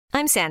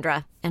I'm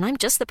Sandra, and I'm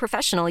just the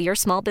professional your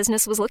small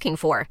business was looking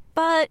for.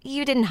 But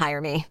you didn't hire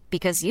me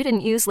because you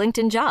didn't use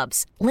LinkedIn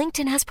Jobs.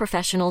 LinkedIn has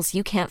professionals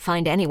you can't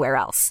find anywhere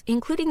else,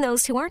 including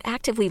those who aren't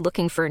actively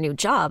looking for a new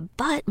job,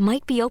 but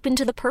might be open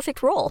to the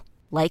perfect role,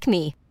 like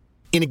me.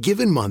 In a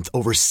given month,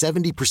 over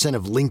 70%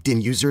 of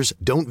LinkedIn users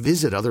don't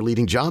visit other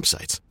leading job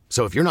sites.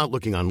 So if you're not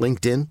looking on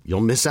LinkedIn,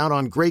 you'll miss out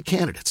on great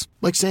candidates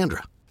like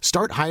Sandra.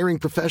 Start hiring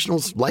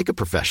professionals like a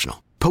professional.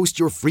 Post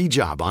your free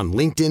job on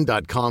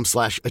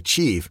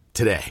linkedin.com/achieve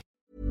today.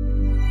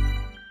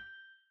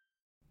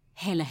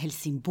 Hela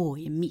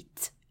Helsingborg är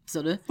mitt,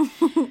 så du.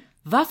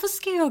 Varför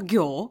ska jag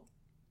gå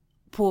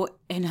på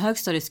en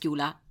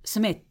högstadieskola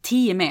som är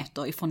 10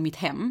 meter ifrån mitt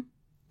hem,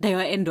 där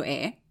jag ändå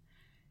är,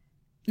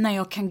 när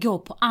jag kan gå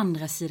på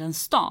andra sidan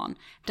stan,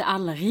 där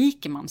alla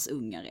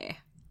rikemansungar är?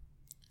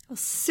 Och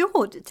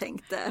så du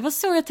tänkte? Det var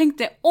så jag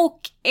tänkte, och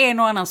en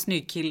och annan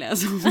snygg kille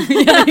som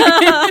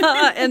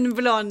en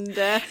blond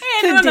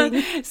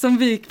pudding som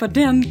vi på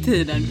den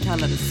tiden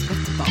kallade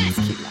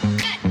svettbandskillar.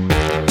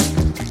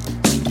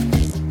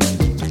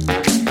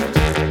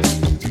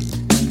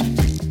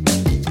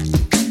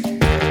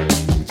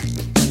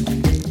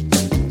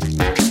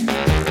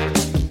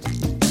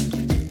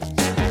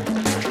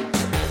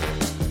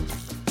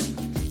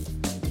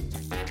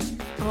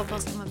 Var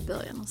ska man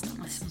börja någonstans?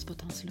 Jag måste bara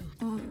ta en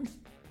slurp.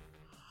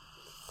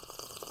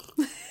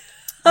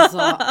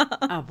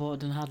 Alltså,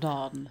 den här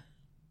dagen,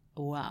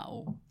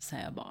 wow,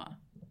 säger jag bara.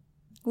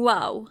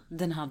 Wow.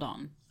 Den här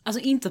dagen.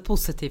 Alltså inte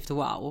positivt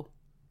wow,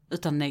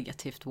 utan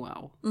negativt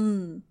wow.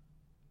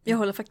 Jag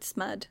håller faktiskt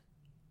med.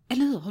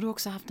 Eller hur? Har du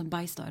också haft en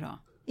bajsdag idag?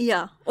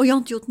 Ja, och jag har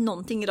inte gjort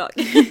någonting idag.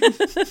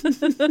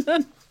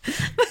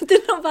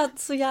 Den har varit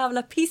så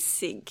jävla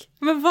pissig.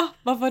 Men va?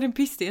 Varför är den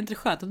pissig? Är inte det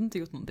skönt att du inte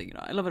gjort någonting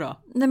idag? Eller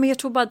vadå? Nej, men jag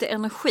tror bara att det är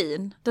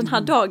energin. Den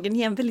här dagen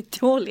ger en väldigt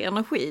dålig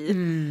energi.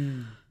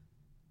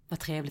 Vad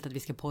trevligt att vi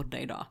ska podda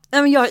idag.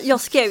 Nej, men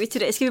jag skrev ju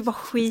till dig, ska vi bara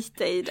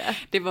skita i det?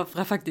 Det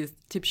var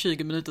faktiskt typ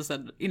 20 minuter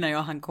sedan innan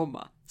jag hann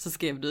komma. Så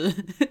skrev du,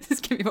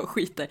 ska vi bara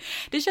skita i.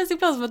 Det känns ju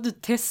plötsligt som att du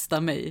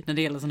testar mig när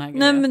det gäller sån här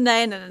grejer. Nej, men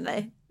nej.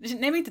 Nej,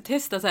 men inte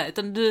testa så här,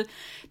 utan du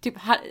typ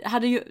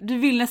du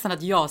vill nästan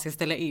att jag ska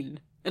ställa in,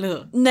 eller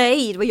hur?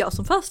 Nej, det var jag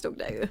som föreslog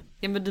det ju.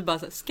 Ja, men du bara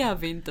så här, ska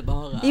vi inte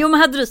bara? Jo, men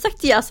hade du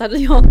sagt ja så hade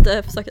jag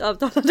inte försökt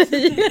övertala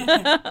dig.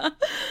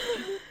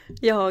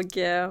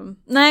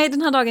 Nej,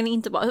 den här dagen är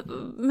inte bra.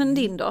 Men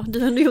din då? Du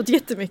har ändå gjort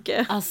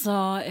jättemycket. Alltså,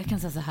 jag kan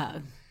säga så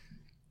här.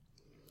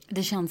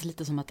 Det känns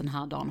lite som att den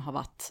här dagen har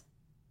varit...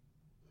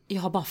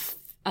 Jag har bara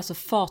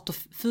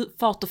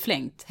fart och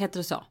flängt, heter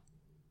det så?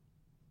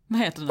 Vad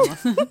heter det?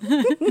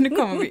 Nu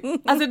kommer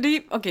vi. Alltså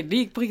det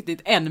gick på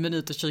riktigt 1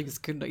 minut och 20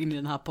 sekunder in i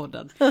den här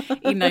podden.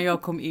 Innan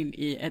jag kom in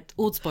i ett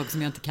ordspråk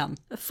som jag inte kan.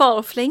 Far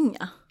och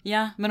flänga.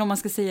 Ja, men om man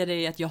ska säga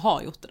det att jag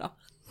har gjort det då.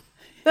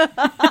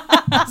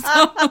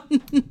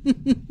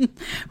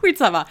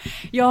 Skitsamma.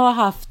 Jag har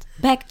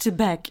haft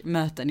back-to-back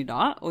möten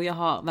idag. Och jag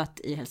har varit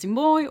i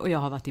Helsingborg och jag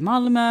har varit i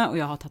Malmö. Och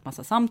jag har tagit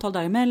massa samtal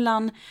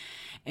däremellan.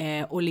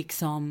 Och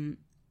liksom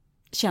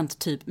känt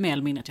typ mer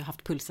eller mindre att jag har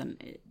haft pulsen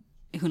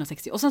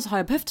 160. Och sen så har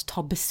jag behövt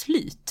ta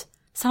beslut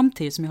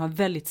samtidigt som jag har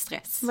väldigt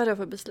stress. Vad är det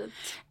för beslut?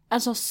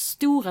 Alltså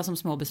stora som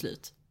små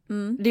beslut.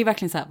 Det är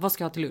verkligen så här, vad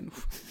ska jag ha till lunch?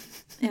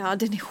 Ja,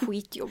 den är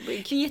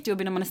skitjobbig. Det är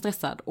jättejobbig när man är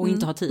stressad och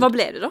inte har tid. Vad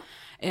blev det då?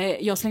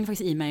 Jag slängde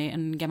faktiskt i mig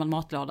en gammal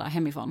matlåda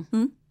hemifrån.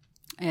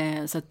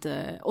 Så att,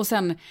 och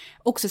sen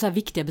också så här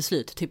viktiga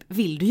beslut. Typ,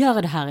 vill du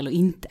göra det här eller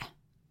inte?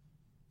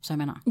 Så jag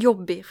menar.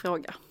 Jobbig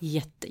fråga.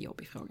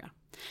 Jättejobbig fråga.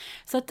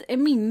 Så att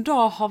min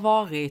dag har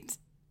varit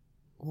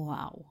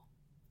wow.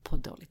 På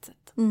ett dåligt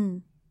sätt.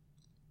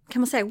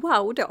 Kan man säga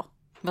wow då?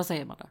 Vad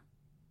säger man då?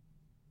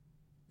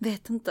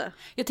 Vet inte.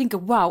 Jag tänker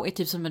wow är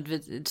typ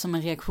som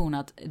en reaktion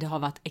att det har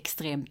varit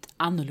extremt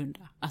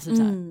annorlunda. Alltså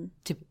så här,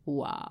 typ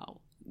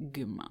wow,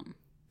 gumman.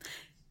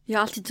 Jag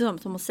har alltid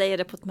drömt om att säga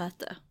det på ett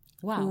möte.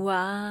 Wow.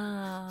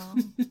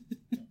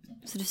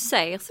 Så du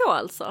säger så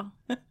alltså?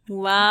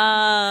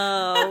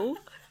 Wow.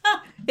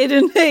 Är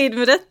du nöjd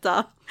med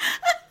detta?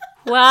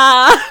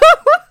 Wow.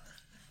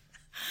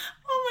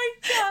 Oh my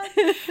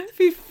god.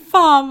 Fy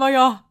fan vad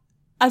jag...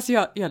 Alltså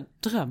jag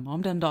drömmer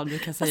om den dagen du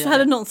kan säga alltså,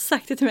 hade någon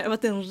sagt det till mig, det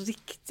varit en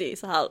riktig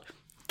så här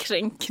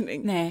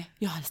kränkning. Nej,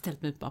 jag hade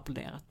ställt mig upp och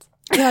applåderat.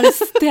 Jag hade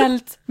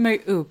ställt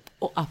mig upp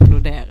och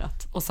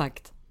applåderat och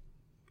sagt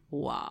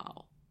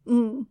wow.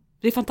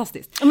 Det är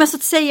fantastiskt. Men så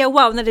att säga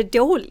wow när det är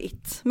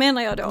dåligt,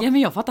 menar jag då. Ja,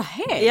 men jag fattar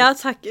helt. Ja,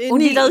 tack. Och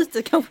ni där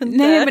ute kanske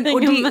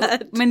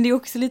inte men det är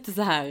också lite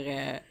så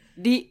här...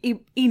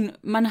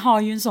 man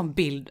har ju en sån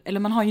bild, eller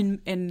man har ju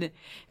en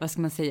vad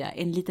ska man säga,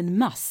 en liten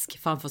mask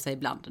framför sig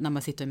ibland när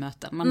man sitter i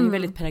möten. Man är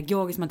väldigt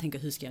pedagogisk, man tänker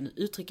hur ska jag nu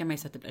uttrycka mig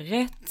så att det blir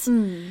rätt.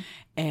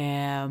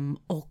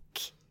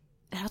 Och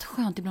det har varit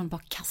skönt ibland att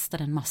bara kasta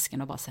den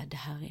masken och bara säga det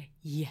här är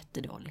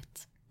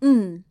jättedåligt.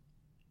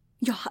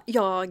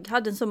 Jag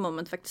hade en sån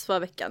moment faktiskt förra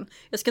veckan.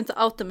 Jag ska inte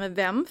outa med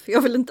vem, för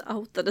jag vill inte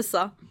outa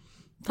dessa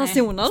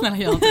personer. Nej, snälla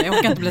gör inte det,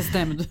 jag kan inte bli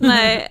stämd.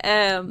 Nej,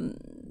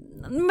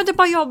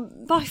 Men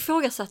jag bara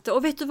ifrågasatte.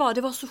 Och vet du vad,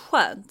 det var så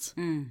skönt.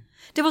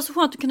 Det var så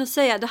skönt att kunna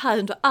säga det här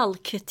under all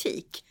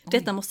kritik.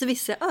 Detta måste vi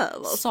se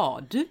över.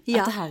 Sa du att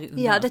det här är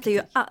under all detta är ju,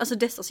 kritik? alltså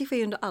dessa siffror är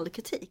ju under all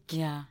kritik.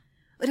 Ja.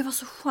 Och det var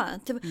så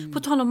skönt. På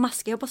tal om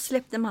masken, jag bara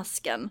släppte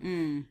masken.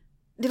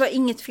 Det var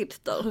inget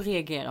filter. Hur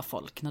reagerar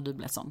folk när du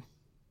blev sån?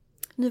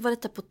 Nu var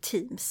detta på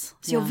Teams,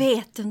 så jag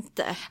vet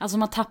inte. Alltså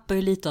man tappar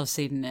ju lite av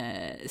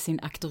sin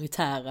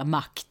auktoritära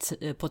makt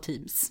på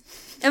Teams.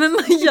 Ja, men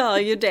man gör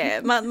ju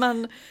det.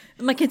 Man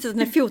kan inte sätta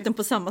ner foten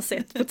på samma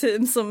sätt på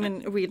Teams som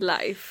in real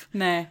life.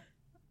 Nej.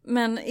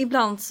 Men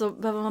ibland så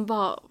behöver man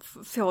bara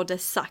få det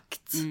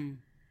sagt.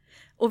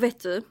 Och vet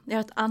du, jag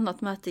har ett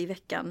annat möte i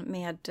veckan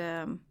med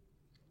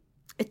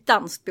ett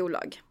danskt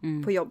bolag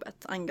på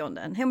jobbet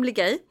angående en hemlig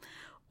grej.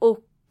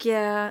 Och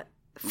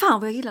fan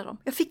vad jag gillar dem.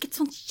 Jag fick ett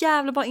sånt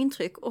jävla bra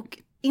intryck och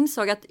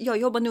insåg att jag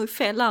jobbar nog i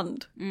fel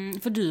land.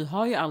 För du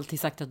har ju alltid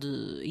sagt att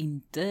du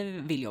inte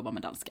vill jobba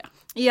med danska.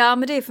 Ja,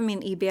 men det är för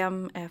min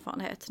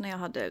IBM-erfarenhet. När jag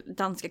hade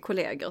danska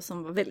kollegor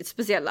som var väldigt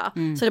speciella.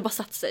 Så det bara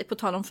satt sig på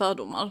tal om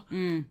fördomar.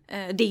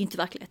 Det är inte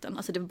verkligheten.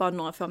 Alltså det var bara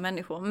några få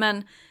människor.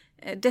 Men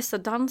dessa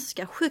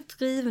danska, sjukt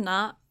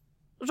drivna,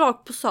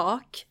 rakt på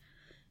sak.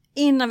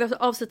 Innan vi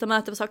avslutade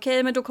mötet var så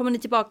okej, men då kommer ni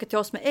tillbaka till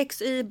oss med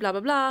X, Y, bla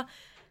bla bla.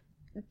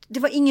 Det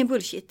var ingen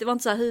bullshit. Det var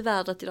inte så här hur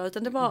vädret idag,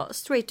 utan det var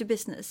straight to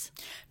business.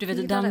 Du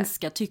vet,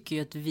 danska tycker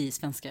ju att vi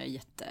svenskar är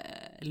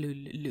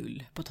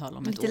jättelull på tal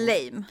om lite ett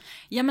ord. Lame.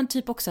 Ja, men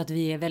typ också att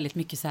vi är väldigt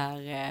mycket så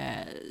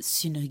här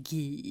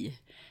synergi,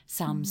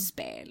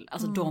 samspel.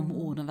 Alltså de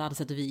orden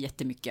värdesätter vi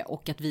jättemycket.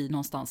 Och att vi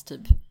någonstans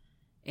typ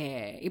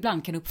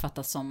ibland kan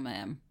uppfattas som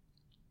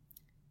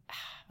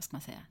vad ska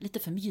man säga, lite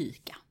för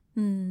mjuka.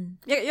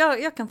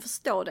 Jag kan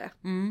förstå det.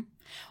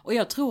 Och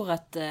jag tror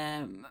att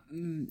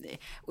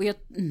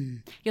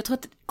jag tror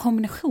att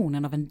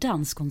kombinationen av en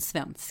dansk och en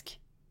svensk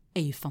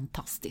är ju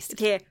fantastisk.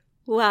 Det är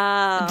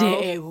wow.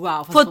 Det är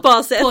wow. På ett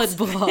bra sätt. På ett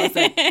bra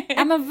sätt.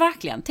 Ja, men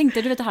verkligen. Tänk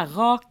dig, du vet, det här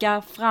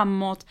raka,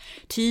 framåt,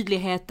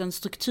 tydligheten,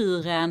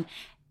 strukturen.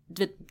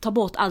 Du vet, ta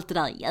bort allt det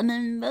där. Ja,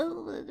 men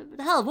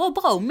det här var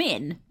bra,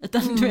 men.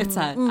 Utan du vet så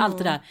här, allt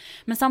det där.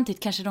 Men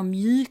samtidigt kanske de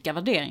mjuka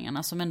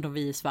värderingarna som ändå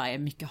vi i Sverige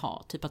mycket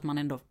har. Typ att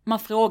man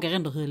frågar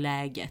ändå hur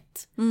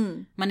läget.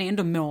 Man är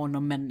ändå mån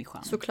om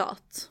människan.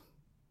 Såklart.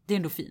 Det är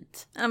ändå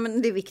fint. Ja,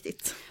 men det är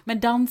viktigt. Men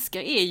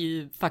danskar är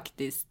ju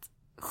faktiskt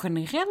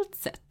generellt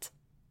sett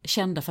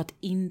kända för att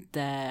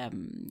inte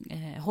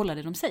hålla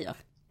det de säger.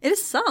 Är det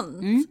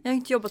sant? Jag har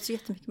inte jobbat så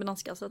jättemycket med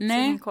danska, så att jag har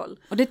ingen koll.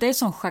 Och detta är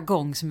sån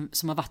jargong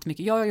som har varit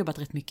mycket. Jag har jobbat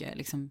rätt mycket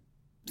liksom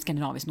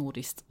skandinaviskt,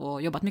 nordiskt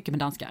och jobbat mycket med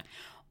danskar.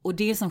 Och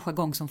det är sån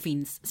jargong som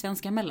finns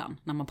svenska emellan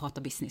när man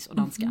pratar business och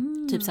danska.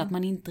 Typ så att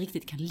man inte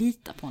riktigt kan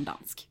lita på en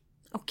dansk.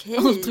 Okej.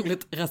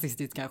 Otroligt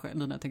rasistiskt kanske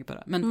nu när jag tänker på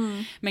det.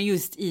 Men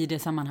just i det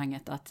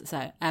sammanhanget att så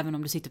här, även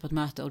om du sitter på ett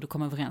möte och du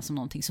kommer överens om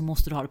någonting så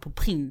måste du ha det på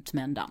print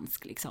med en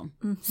dansk liksom.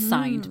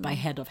 Signed by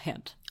head of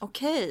head.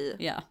 Okej.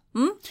 Ja.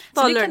 Bra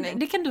Så learning.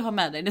 det kan du ha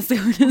med dig nästa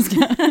gång du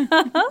ska.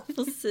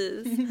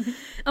 Precis.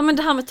 Ja, men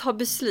det här med att ta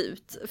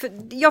beslut.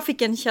 För jag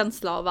fick en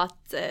känsla av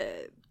att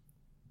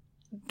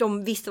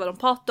de visste vad de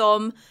pratade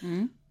om.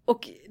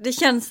 Och det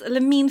känns,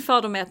 eller min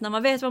fördom är att när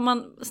man vet vad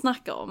man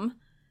snackar om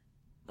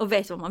och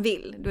vet vad man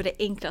vill, då är det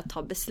enklare att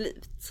ta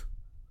beslut.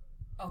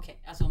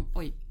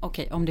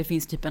 Okej, om det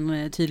finns typ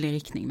en tydlig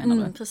riktning,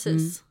 menar du?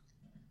 Precis.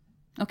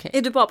 Okej.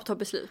 Är du bra på att ta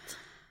beslut?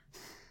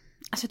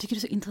 Alltså jag tycker det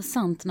är så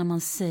intressant när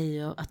man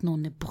säger att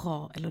någon är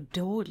bra eller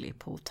dålig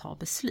på att ta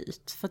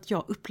beslut. För att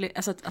jag upplever,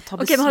 alltså att ta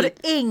beslut... Okej, men har du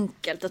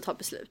enkelt att ta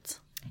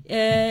beslut?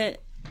 Det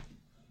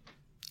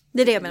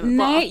är det jag menar med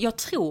bra. Nej, jag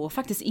tror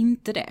faktiskt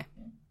inte det.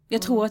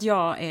 Jag tror att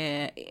jag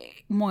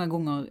många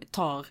gånger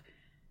tar...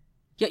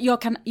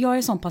 Jag är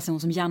en sån person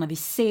som gärna vill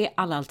se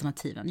alla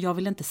alternativen. Jag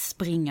vill inte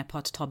springa på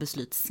att ta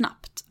beslut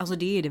snabbt. Alltså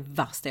det är det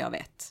värsta jag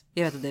vet.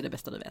 Jag vet att det är det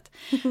bästa du vet.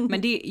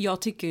 Men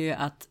jag tycker ju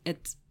att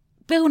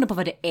beroende på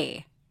vad det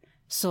är,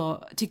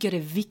 så tycker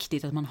jag det är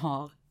viktigt att man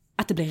har,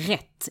 att det blir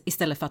rätt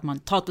istället för att man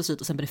tar ett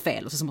beslut och sen blir det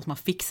fel och så måste man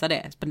fixa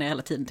det, spendera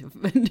hela tiden till,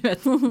 du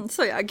vet.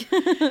 Så jag.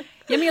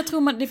 Ja, men jag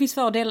tror det finns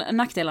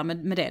nackdelar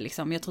med det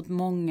liksom. Jag tror att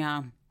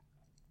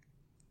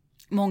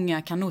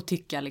många kan nog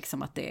tycka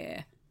liksom att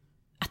det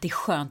är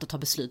skönt att ta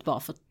beslut bara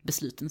för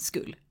beslutens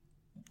skull.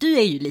 Du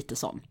är ju lite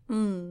sån.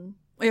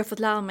 Och jag har fått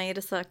lära mig i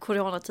dessa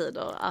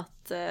coronatider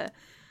att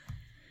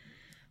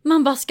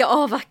man bara ska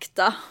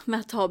avvakta med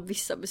att ta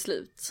vissa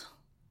beslut.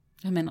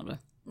 Hur menar du?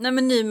 Nej,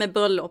 men nu med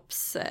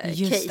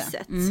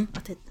bröllopscaset.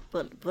 Att det är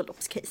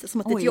bröllopscaset,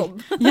 som att det är ett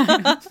jobb.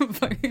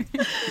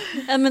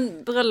 Ja,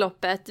 men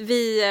bröllopet.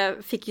 Vi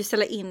fick ju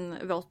ställa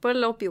in vårt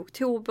bröllop i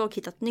oktober och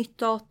hitta ett nytt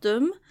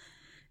datum.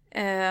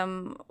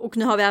 Och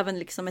nu har vi även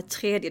liksom ett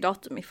tredje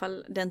datum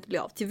ifall det inte blir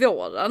av till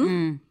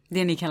våren.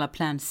 Det ni kallar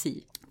plan C.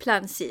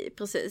 Plan C,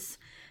 precis.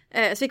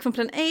 Så vi gick från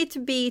plan A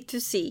till B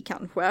till C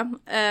kanske.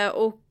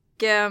 Och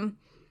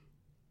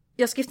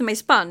jag ska gifta mig i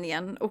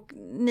Spanien. Och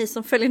ni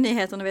som följer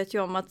nyheterna vet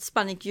ju om att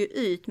Spanien gick ju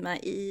ut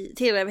med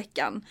tidigare i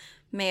veckan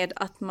med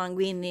att man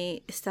går in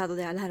i estado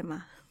de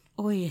alarma.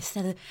 Oj,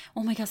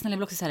 oh my god, snälla, jag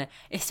vill också säga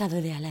det.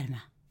 Estado de alarma.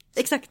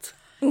 Exakt.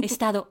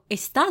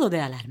 Estado de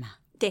alarma.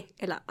 Det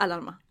eller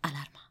alarma.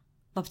 Alarma.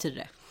 Vad betyder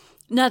det?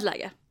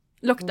 Nödläge.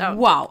 Lockdown.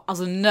 Wow,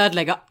 alltså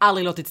nödläge har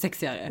aldrig låtit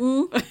sexigare.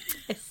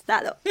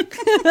 Estado.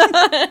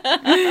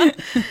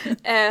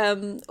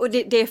 Och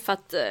det är för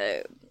att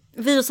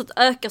viruset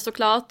ökar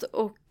såklart,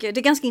 och det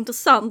är ganska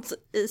intressant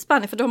i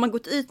Spanien, för då har man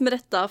gått ut med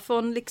detta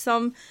från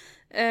liksom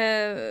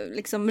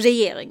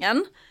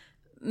regeringen.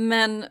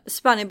 Men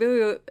Spanien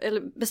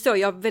består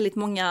ju av väldigt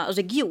många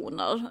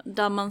regioner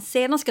där man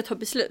sedan ska ta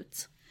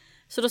beslut.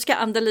 Så då ska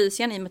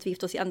Andalusien, i och med att vi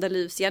gifter oss i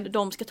Andalusien,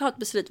 de ska ta ett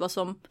beslut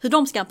hur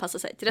de ska anpassa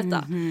sig till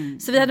detta.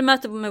 Så vi hade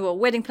möte med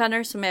vår wedding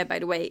planner, som är by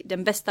the way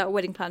den bästa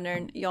wedding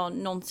plannern jag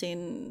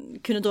någonsin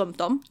kunde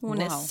drömt om.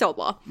 Hon är så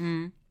bra.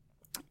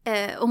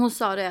 Och hon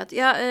sa det att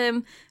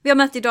vi har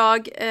möte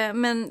idag,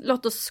 men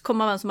låt oss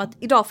komma överens om att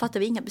idag fattar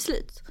vi inga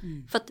beslut.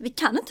 För att vi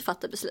kan inte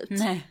fatta beslut.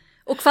 Nej.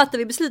 Och fattar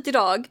vi beslut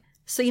idag,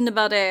 så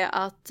innebär det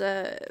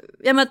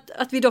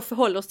att vi då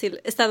förhåller oss till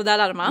Estado de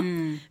Alarma.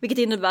 Vilket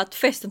innebär att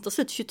festen tar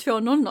slut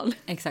 22:00.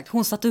 Exakt,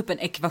 hon satte upp en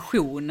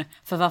ekvation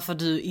för varför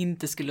du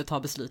inte skulle ta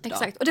beslut idag.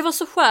 Exakt, och det var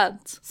så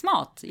skönt.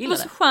 Smart, Det var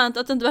så skönt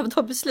att inte behöva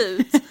ta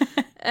beslut.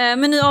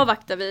 Men nu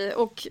avvaktar vi,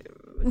 och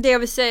det jag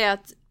vill säga är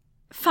att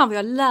fan vad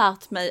jag har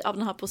lärt mig av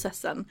den här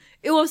processen.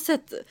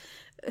 Oavsett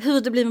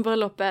hur det blir med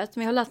bröllopet,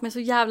 men jag har lärt mig så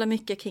jävla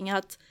mycket kring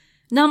att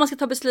när man ska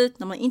ta beslut,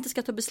 när man inte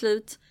ska ta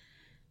beslut.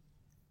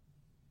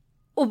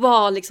 Och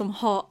bara liksom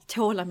ha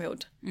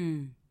tålamod.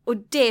 Och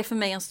det är för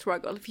mig en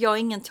struggle. För jag är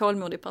ingen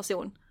tålmodig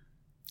person.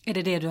 Är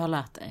det du har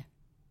lärt dig?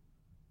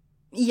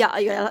 Ja,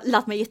 jag har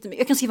lärt mig jättemycket.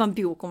 Jag kan skriva en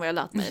bok om vad jag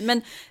har lärt mig.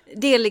 Men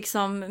det är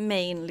liksom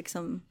main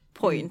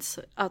points.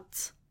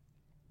 Att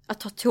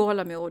ha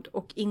tålamod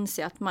och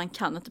inse att man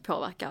kan inte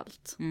påverka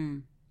allt.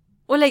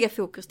 Och lägga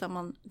fokus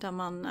där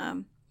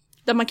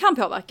man kan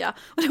påverka.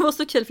 Och det var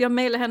så kul, för jag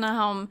mejlade henne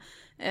här om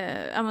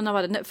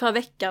förra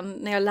veckan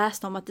när jag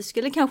läste om att det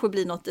skulle kanske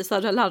bli något i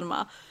Södra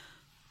Larma.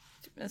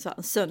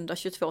 En söndag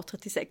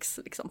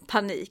 22:36, liksom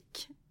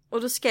panik.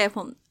 Och då skrev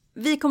hon,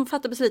 vi kommer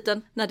fatta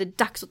besluten när det är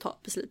dags att ta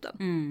besluten.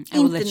 I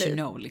will let you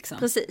know, liksom.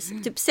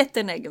 Precis, typ sätt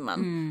dig ner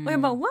gumman. Och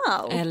jag bara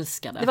wow.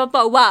 Älskar det. Det var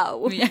bara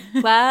wow.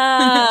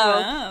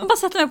 Wow. Hon bara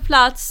satte mig på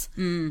plats.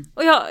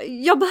 Och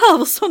jag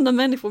behöver sådana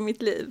människor i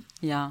mitt liv.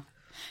 Ja.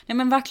 Nej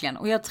men verkligen,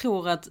 och jag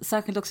tror att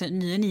särskilt också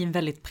nu är ni i en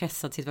väldigt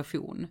pressad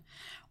situation.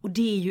 Och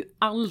det är ju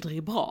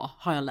aldrig bra,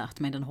 har jag lärt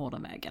mig den hårda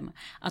vägen.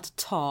 Att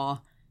ta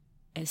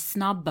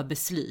snabba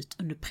beslut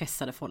under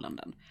pressade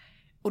förhållanden.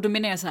 Och då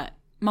menar jag så här,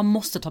 man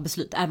måste ta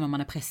beslut även om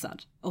man är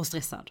pressad och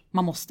stressad.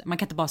 Man kan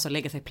inte bara så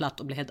lägga sig platt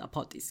och bli helt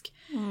apatisk.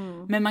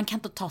 Men man kan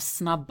inte ta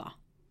snabba.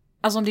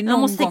 Alltså om det är man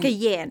måste tänka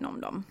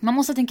igenom dem. Man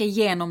måste tänka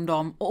igenom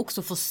dem och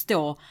också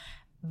förstå,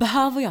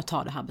 behöver jag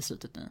ta det här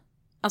beslutet nu?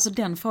 Alltså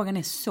den frågan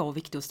är så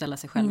viktig att ställa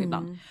sig själv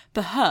ibland.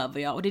 Behöver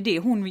jag? Och det är det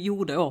hon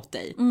gjorde åt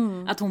dig.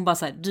 Att hon bara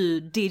säger,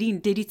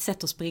 det är ditt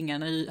sätt att springa.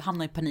 När du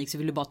hamnar i panik så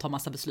vill du bara ta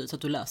massa beslut så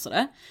att du löser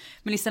det.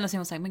 Men istället så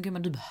hon säger, men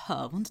gud, du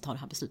behöver inte ta det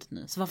här beslutet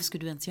nu. Så varför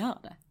skulle du ens göra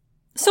det?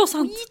 Så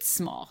sant.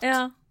 Skitsmart.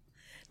 Ja.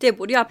 Det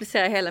borde jag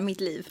applicera i hela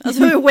mitt liv.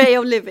 Alltså way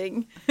of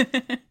living.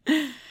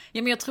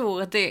 Ja, men jag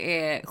tror att det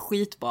är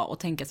skitbra att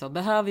tänka så.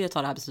 Behöver jag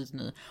ta det här beslutet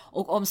nu?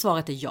 Och om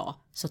svaret är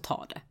ja, så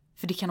ta det.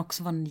 För det kan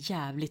också vara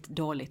jävligt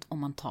dåligt om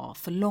man tar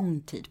för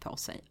lång tid på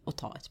sig att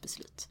ta ett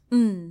beslut.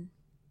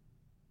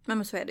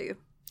 Men så är det ju.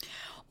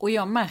 Och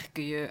jag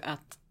märker ju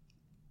att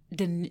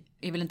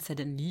jag vill inte säga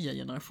den nya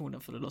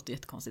generationen för det låter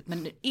jättekonstigt.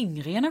 Men den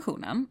yngre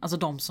generationen, alltså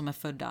de som är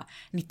födda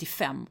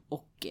 95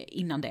 och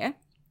innan det.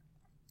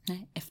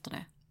 Nej, efter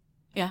det.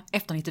 Ja,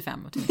 efter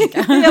 95.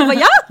 Jag bara,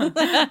 ja!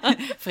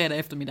 Fredag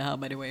eftermiddag här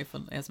by the way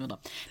för er som undrar.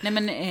 Nej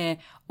men,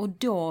 och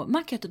då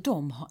märker jag att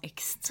de har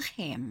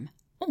extrem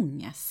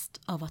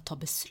ångest av att ta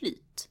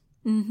beslut.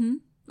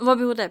 Vad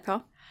beror det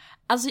på?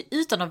 Alltså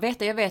utan att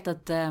veta, jag vet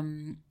att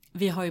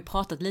vi har ju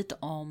pratat lite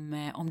om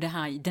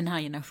den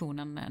här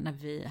generationen när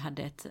vi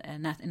hade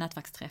en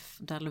nätverksträff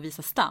där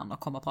Lovisa Starner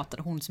kom och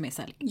pratade, hon som är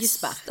så här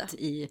expert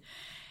i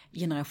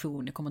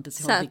generation, jag kommer inte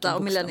ihåg vilken bokstav.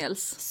 Och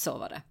millennials. Så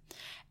var det.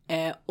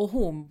 Och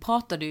hon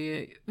pratade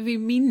ju, vi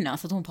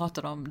minns att hon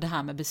pratade om det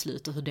här med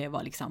beslut och hur det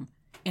var liksom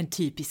en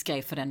typisk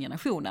grej för den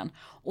generationen.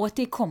 Och att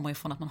det kommer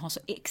ifrån att man har så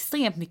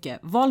extremt mycket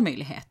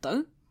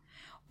valmöjligheter.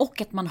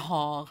 Och att man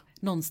har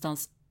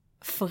någonstans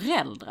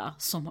föräldrar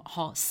som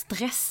har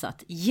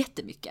stressat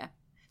jättemycket.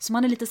 Så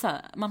man är lite så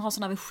här, man har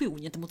sån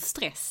aversion gentemot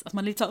stress. Att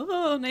man är lite så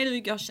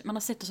här, man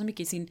har sett det så mycket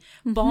i sin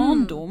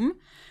barndom.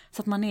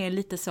 Så att man är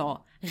lite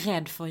så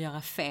rädd för att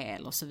göra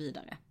fel och så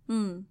vidare.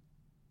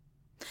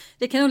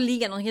 Det kan nog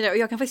ligga någonting i det. Och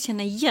jag kan faktiskt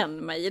känna igen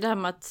mig i det här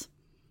med att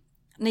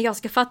när jag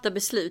ska fatta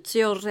beslut så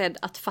är jag rädd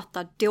att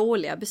fatta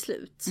dåliga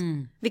beslut.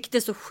 Vilket är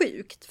så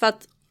sjukt. För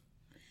att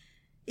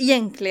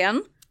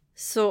egentligen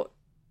så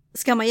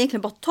ska man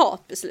egentligen bara ta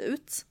ett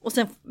beslut. Och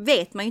sen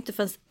vet man ju inte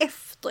förrän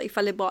efter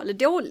ifall det är bra eller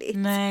dåligt.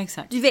 Nej,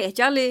 exakt. Du vet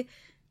ju aldrig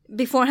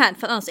beforehand,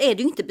 för annars är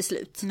det ju inte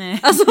beslut. Nej.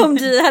 Alltså om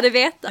du hade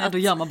vetat. Ja, då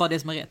gör man bara det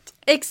som är rätt.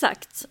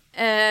 Exakt.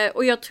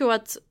 Och jag tror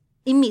att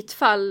i mitt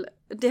fall,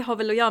 det har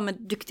väl att göra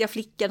med duktiga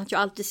flickan, att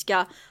jag alltid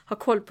ska ha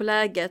koll på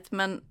läget.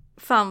 Men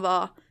fan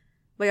vad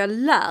jag har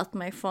lärt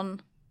mig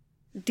från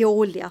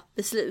dåliga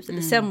beslut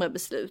eller sämre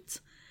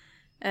beslut.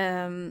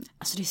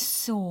 Alltså det är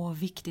så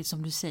viktigt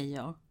som du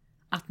säger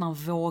att man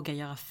vågar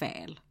göra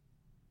fel.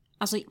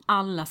 Alltså i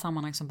alla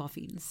sammanhang som bara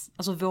finns.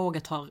 Alltså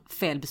våga ta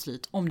fel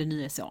beslut om det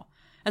nu är så.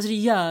 Alltså det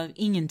gör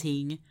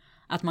ingenting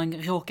att man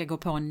råkar gå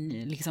på en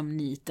liksom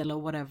nit eller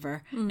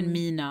whatever, en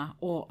mina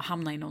och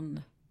hamna i någon,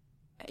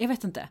 jag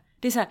vet inte.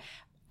 Det är så här,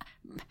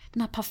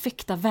 den här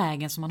perfekta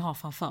vägen som man har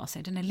framför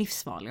sig, den är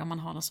livsfarlig om man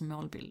har den som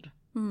målbild.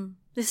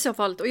 Det är så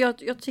farligt. Och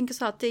jag tänker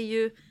så här att det är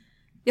ju,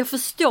 jag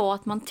förstår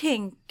att man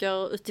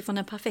tänker utifrån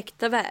den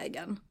perfekta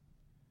vägen.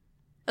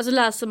 Alltså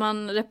läser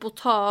man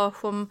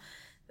reportage om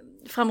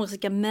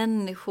framgångsrika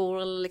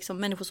människor eller liksom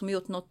människor som har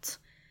gjort något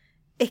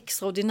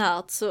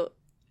extraordinärt, så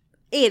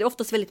är det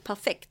oftast väldigt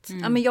perfekt.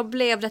 Ja, men jag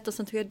blev detta,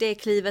 sen tog jag det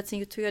klivet,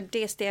 sen tog jag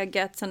det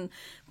steget, sen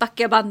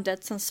backade jag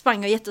bandet, sen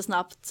sprang jag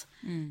jättesnabbt.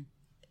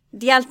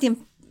 Det är alltid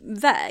en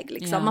väg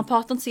liksom. Ja. Man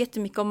pratar inte så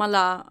jättemycket om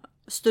alla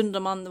stunder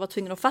man var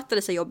tvungen att fatta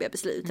dessa jobbiga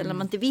beslut eller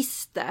man inte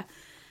visste.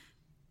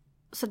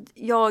 Så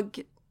jag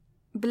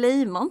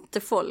blamear inte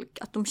folk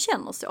att de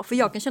känner så, för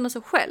jag kan känna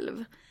så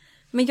själv.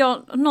 Men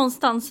jag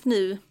någonstans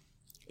nu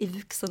i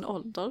vuxen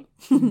ålder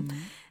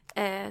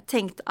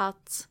tänkt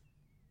att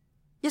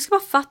jag ska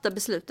bara fatta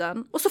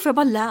besluten och så får jag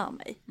bara lära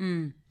mig.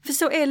 För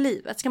så är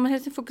livet. Ska man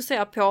helt enkelt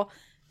fokusera på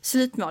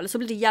slutmålet så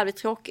blir det jävligt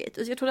tråkigt.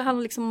 Jag tror det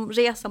handlar liksom om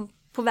resan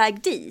på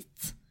väg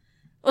dit.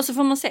 Och så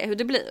får man se hur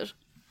det blir.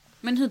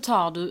 Men hur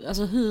tar du,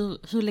 alltså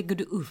hur lägger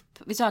du upp?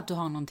 Vi sa att du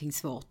har någonting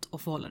svårt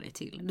att förhålla dig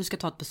till. Du ska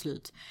ta ett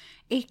beslut,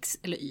 X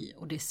eller Y,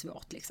 och det är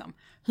svårt liksom.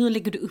 Hur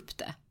lägger du upp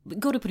det?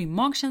 Går du på din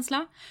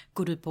magkänsla?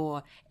 Går du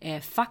på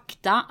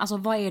fakta? Alltså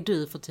vad är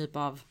du för typ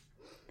av...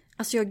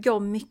 Alltså jag går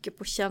mycket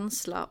på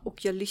känsla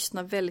och jag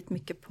lyssnar väldigt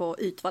mycket på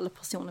utvalda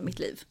personer i mitt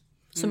liv.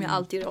 Som jag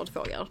alltid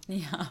rådfrågar.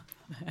 Ja.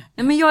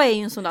 Nej, men jag är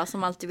ju en sån där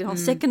som alltid vill ha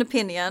en second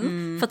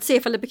opinion. För att se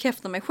ifall det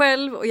bekräftar mig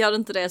själv. Och gör det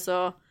inte det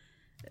så...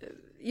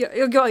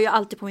 Jag går ju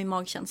alltid på min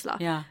magkänsla.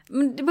 Ja.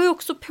 Men det beror ju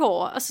också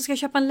på. Alltså ska jag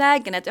köpa en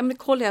lägenhet? Ja men det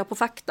kollar jag på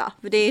fakta.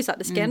 För det är så här,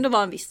 det ska ändå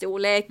vara en viss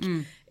storlek.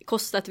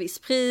 Kosta ett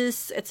visst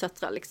pris. Etc.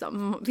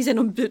 Liksom. Det finns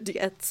ändå en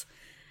budget.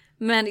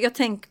 Men jag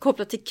tänker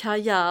kopplat till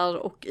karriär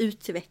och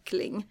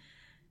utveckling.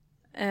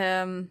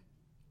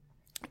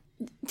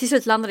 Till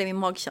slut landade det i min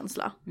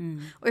magkänsla.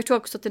 Och jag tror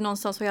också att det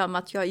någonstans har att göra med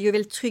att jag är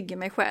väldigt trygg i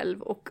mig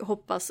själv. Och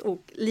hoppas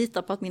och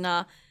litar på att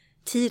mina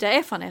tidigare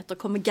erfarenheter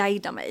kommer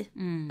guida mig.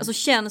 Alltså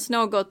känns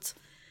något...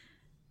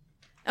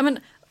 Ja, men,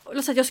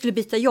 låt säga att jag skulle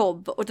byta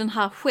jobb och den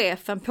här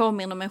chefen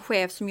påminner om en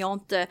chef som jag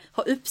inte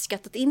har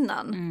uppskattat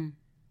innan.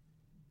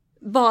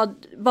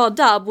 Bara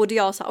där borde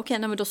jag säga, okej,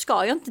 nej, men då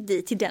ska jag inte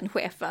dit till den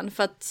chefen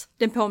för att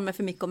den påminner mig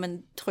för mycket om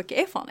en tråkig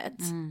erfarenhet.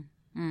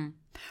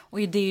 Och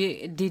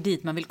det är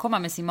dit man vill komma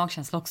med sin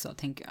magkänsla också,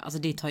 tänker jag. Alltså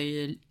det tar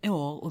ju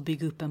år att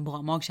bygga upp en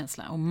bra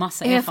magkänsla och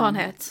massa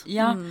erfarenhet.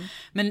 Ja,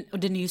 men och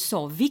den är ju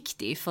så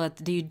viktig för att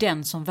det är ju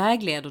den som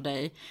vägleder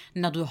dig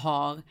när du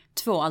har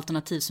två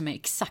alternativ som är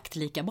exakt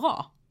lika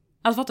bra.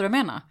 Alltså fattar du vad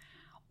jag menar?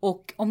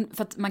 Och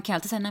för att man kan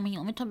alltid säga, nej men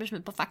om vi tar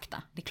beslut på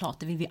fakta. Det är klart,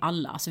 det vill vi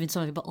alla. Alltså vi inte så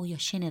att vi bara, jag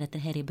känner att det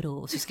här är bra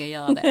och så ska jag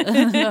göra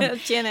det. Jag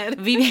känner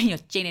att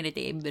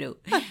det är bra.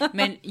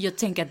 Men jag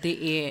tänker att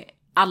det är...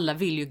 Alla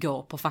vill ju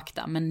gå på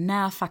fakta, men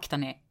när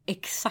faktan är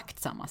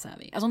exakt samma, säger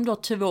vi. Alltså om du har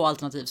två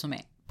alternativ som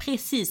är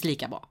precis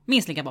lika bra,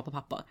 minst lika bra på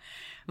papper.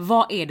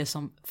 Vad är det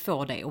som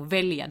får dig att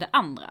välja det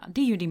andra?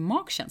 Det är ju din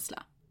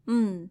magkänsla.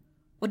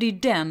 Och det är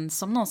den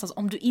som någonstans,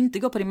 om du inte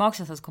går på din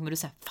magkänsla så kommer du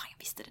säga, fan jag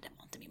visste det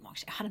var inte min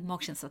magkänsla. Jag hade en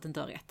magkänsla att det inte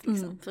var rätt.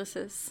 Liksom.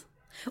 Precis.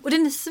 Och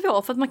den är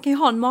svår för att man kan ju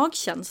ha en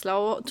magkänsla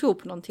och tro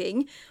på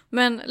någonting.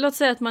 Men låt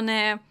säga att man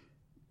är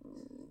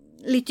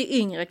lite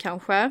yngre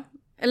kanske.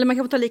 Eller man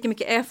kan ta lika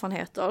mycket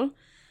erfarenheter.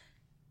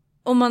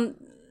 Om man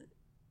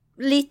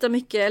litar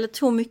mycket eller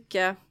tror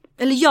mycket.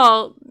 Eller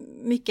gör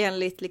mycket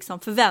enligt liksom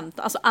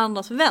alltså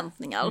andras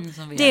förväntningar.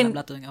 Som vi alla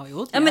blattunga har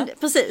gjort. Ja, men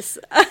precis.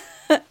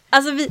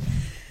 Alltså vi...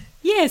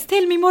 Yes,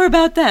 tell me more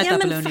about that,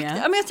 Apollonia.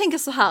 Men jag tänker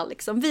så här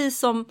liksom. Vi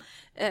som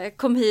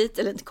kom hit,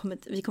 eller inte kom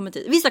hit,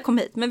 vissa kom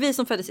hit. Men vi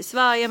som föddes i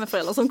Sverige med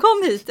föräldrar som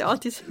kom hit då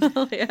till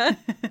Sverige.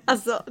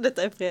 Alltså,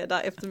 detta är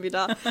fredag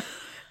eftermiddag.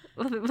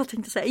 Vad tänkte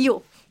jag säga?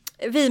 Jo.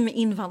 Vi med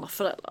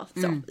invandrarföräldrar,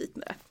 så ut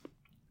med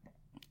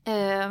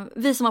det.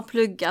 Vi som har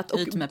pluggat och...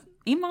 Ut med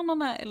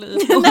invandrarna eller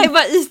ut med... Nej,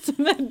 bara ut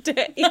med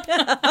det.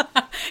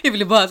 Jag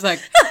ville bara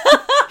sagt...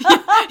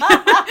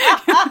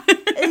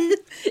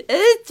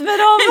 ut med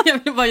dem!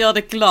 Jag ville bara göra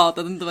det klart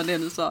att det inte var det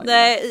du sa.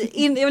 Nej,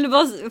 jag ville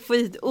bara få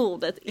ut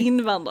ordet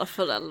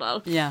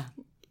invandrarföräldrar. Ja.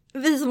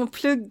 Vi som har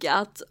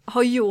pluggat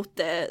har gjort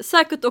det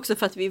säkert också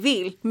för att vi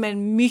vill,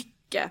 men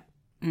mycket.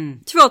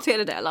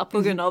 2/3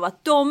 på grund av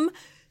att de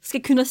ska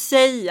kunna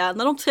säga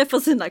när de träffar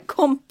sina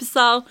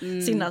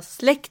kompisar, sina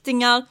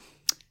släktingar,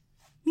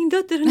 min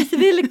dotter hon är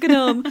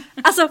civilekonom.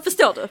 Alltså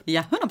förstår du?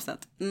 Ja, 100%.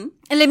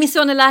 Eller min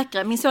son är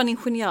läkare, min son är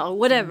ingenjör,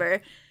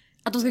 whatever.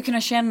 Att de ska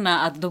kunna känna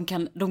att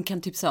de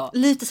kan typ så...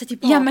 Luta sig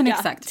tillbaka. Ja men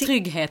exakt,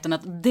 tryggheten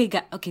att they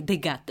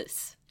got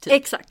this. Typ.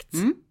 Exakt.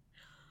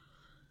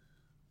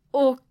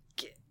 Och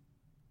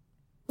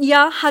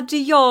ja, hade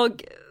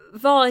jag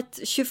varit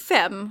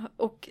 25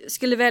 och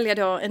skulle välja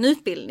då en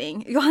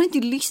utbildning. Jag hade inte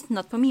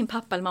lyssnat på min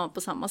pappa eller mamma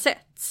på samma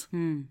sätt.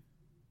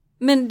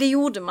 Men det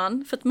gjorde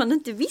man för att man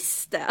inte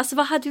visste. Alltså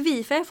vad hade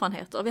vi för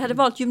erfarenheter? Vi hade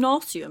valt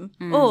gymnasium.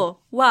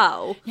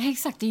 Wow. Ja,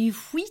 exakt. Det är ju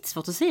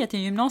skitsvårt att säga till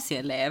en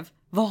gymnasieelev.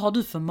 Vad har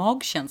du för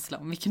magkänsla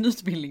om vilken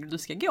utbildning du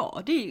ska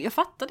gå? Jag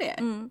fattar det.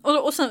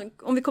 Och sen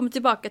om vi kommer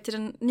tillbaka till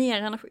den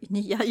nya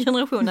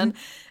generationen.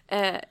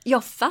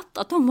 Jag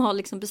fattar att de har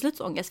liksom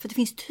beslutsångest. För det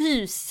finns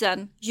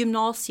 1000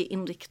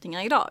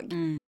 gymnasieinriktningar idag.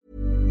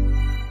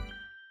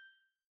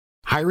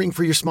 Hiring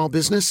for your small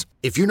business?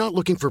 If you're not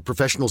looking for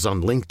professionals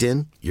on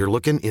LinkedIn, you're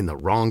looking in the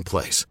wrong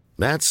place.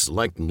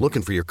 That's like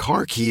looking for your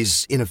car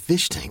keys in a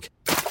fish tank.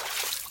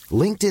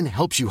 LinkedIn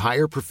helps you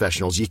hire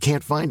professionals you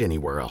can't find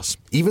anywhere else,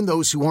 even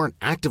those who aren't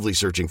actively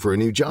searching for a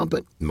new job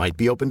but might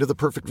be open to the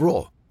perfect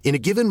role. In a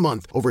given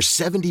month, over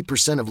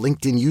 70% of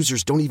LinkedIn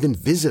users don't even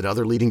visit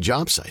other leading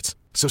job sites.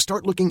 So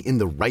start looking in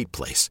the right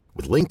place.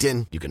 With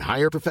LinkedIn, you can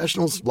hire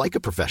professionals like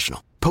a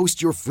professional.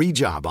 Post your free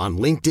job on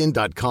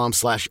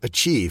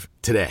linkedin.com/achieve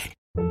today.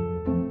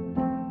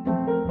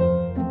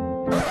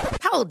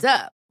 Hold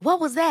up. What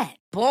was that?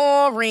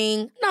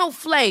 Boring. No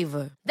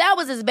flavor. That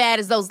was as bad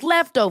as those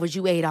leftovers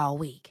you ate all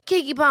week.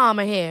 Keke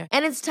Palmer here,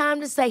 and it's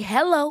time to say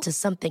hello to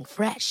something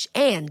fresh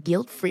and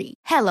guilt-free.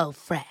 Hello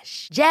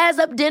Fresh. Jazz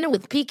up dinner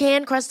with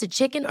pecan-crusted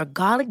chicken or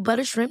garlic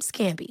butter shrimp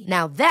scampi.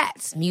 Now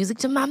that's music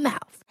to my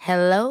mouth.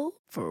 Hello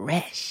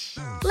Fresh.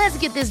 Let's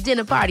get this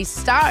dinner party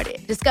started.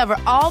 Discover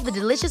all the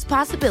delicious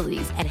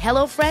possibilities at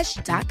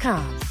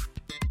hellofresh.com.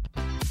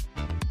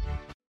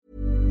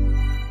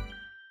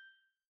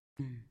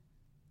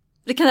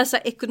 Det kan läsa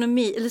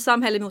ekonomi, eller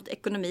samhälle mot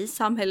ekonomi,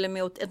 samhälle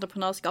mot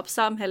entreprenörskap,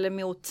 samhälle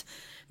mot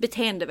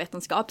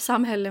beteendevetenskap,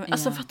 samhälle,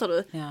 alltså fattar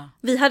du? Ja.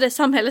 Vi hade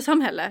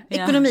samhälle,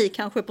 ekonomi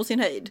kanske på sin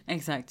höjd.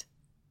 Exakt.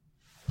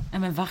 Ja,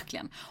 men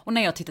verkligen. Och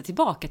när jag tittar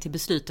tillbaka till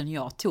besluten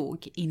jag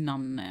tog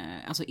innan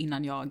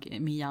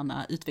min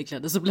hjärna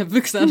utvecklades och blev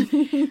vuxen,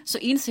 så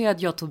inser jag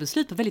att jag tog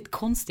beslut på väldigt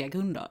konstiga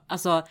grunder.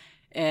 Alltså,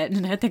 nu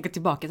när jag tänker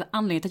tillbaka, så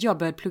anledningen till att jag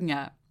började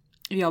plugga,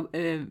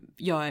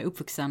 jag är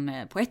uppvuxen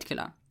på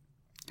Älekulla.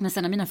 Men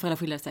sen när mina föräldrar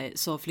skilde sig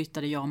så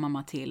flyttade jag och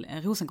mamma till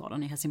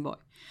Rosengården i Helsingborg.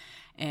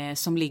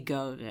 Som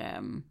ligger,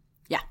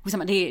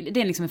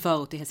 det är liksom en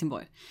förort i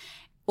Helsingborg.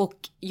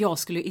 Och jag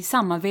skulle i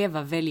samma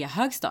veva välja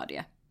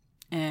högstadie.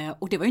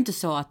 Och det var ju inte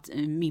så att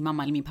min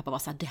mamma eller min pappa var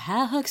så här, det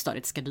här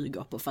högstadiet ska du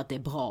gå på för att det är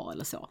bra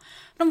eller så.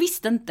 De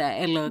visste inte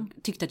eller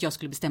tyckte att jag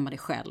skulle bestämma det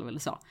själv eller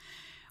så.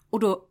 Och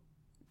då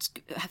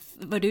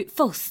var det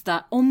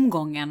första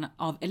omgången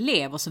av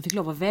elever som fick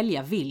lov att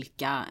välja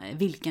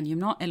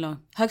vilken eller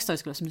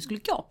högstadieskola som du skulle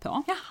gå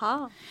på.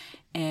 Jaha.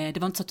 Det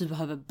var inte så att du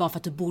behövde, bara för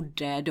att du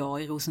bodde då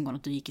i Rosengård,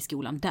 att du gick i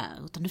skolan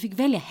där, utan du fick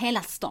välja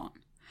hela stan.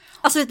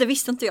 Alltså det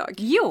visste inte jag.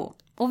 Jo,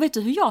 och vet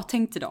du hur jag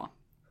tänkte då?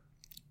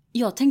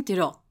 Jag tänkte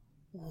då,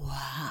 wow,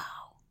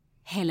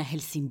 hela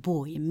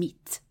Helsingborg är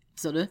mitt.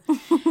 Så du?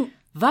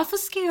 Varför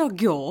ska jag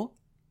gå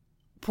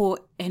på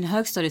en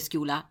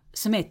högstadieskola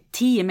som är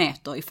 10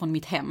 meter ifrån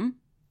mitt hem,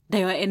 där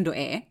jag ändå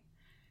är,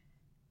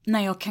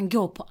 när jag kan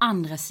gå på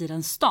andra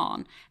sidan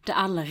stan, där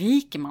alla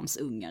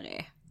rikemansungar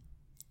är?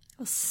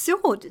 Vad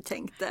så du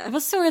tänkte? Det var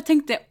så jag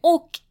tänkte,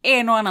 och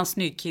en och annan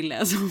snygg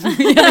kille som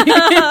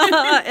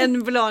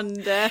en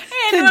blond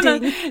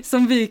pudding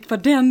som vi på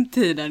den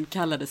tiden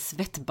kallade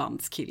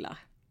svettbandskillar.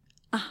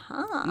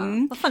 Aha,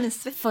 vad fan är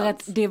svettbands? För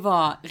att det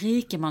var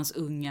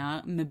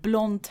rikemansungar med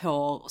blont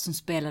hår som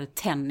spelade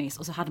tennis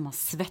och så hade man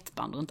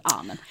svettband runt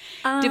armen.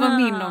 Det var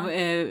min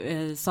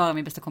och Sara,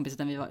 min bästa kompis,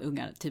 när vi var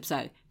unga, typ så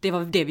här, det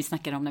var det vi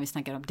snackade om när vi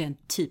snackade om den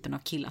typen av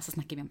killar, så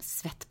snackade vi om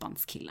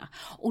svettbandskillar.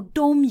 Och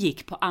de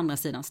gick på andra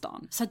sidan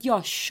stan. Så att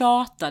jag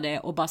tjatade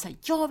och bara så här,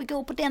 jag vill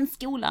gå på den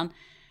skolan.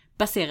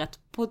 Baserat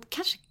på ett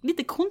kanske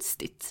lite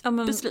konstigt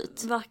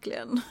beslut.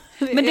 Verkligen.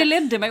 Men det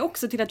ledde mig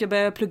också till att jag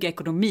började plugga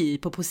ekonomi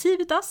på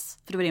Civitas.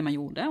 För det var det man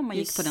gjorde om man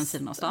gick på den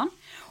sidan av stan.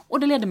 Och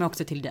det ledde mig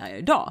också till där jag är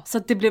idag. Så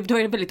att det var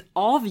ett väldigt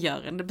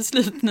avgörande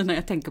beslut nu när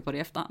jag tänker på det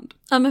i efterhand.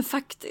 Ja men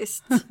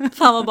faktiskt.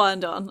 Fan vad bra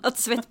ändå. Att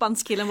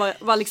svettbandskillen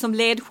var liksom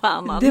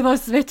ledstjärnan. Det var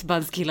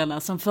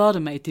svettbandskillarna som förde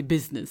mig till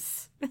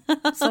business.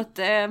 Så att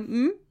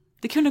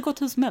det kunde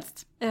gått hur som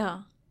helst.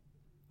 Ja.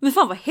 Men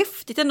fan vad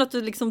häftigt ändå att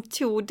du liksom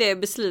tog det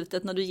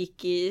beslutet när du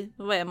gick i,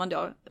 vad är man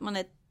då? Man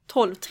är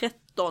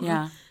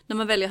 12-13 när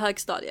man väljer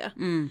högstadie.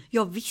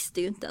 Jag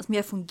visste ju inte ens, men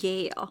jag är från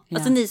GA.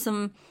 Alltså ni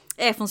som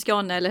är från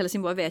Skåne eller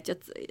Helsingborg vet ju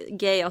att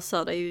GA och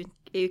Söder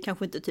är ju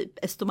kanske inte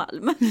typ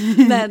Östermalm.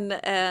 Men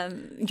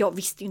jag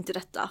visste ju inte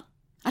detta.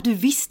 Du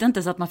visste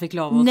inte så att man fick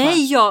lov att...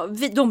 Nej,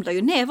 de la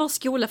ju ner vår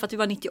skola för att vi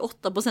var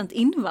 98%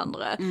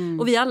 invandrare.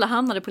 Och vi alla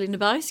hamnade på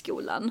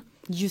Lindebergsskolan.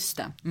 Just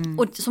det.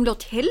 Och som låg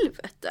till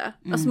helvete.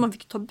 Alltså man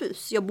fick ta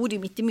buss. Jag bodde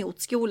mitt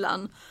emot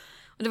skolan.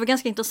 Och det var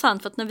ganska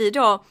intressant för att när vi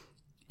då,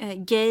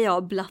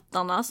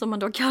 GA-blattarna som man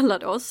då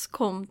kallade oss,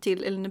 kom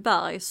till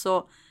Lindeberg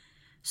så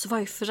var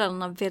ju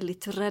föräldrarna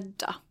väldigt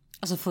rädda.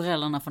 Alltså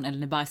föräldrarna från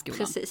Lindebergsskolan.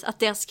 Precis, att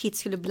deras kids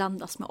skulle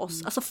blandas med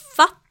oss. Alltså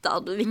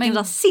fattar du vilken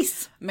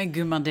rasism? Men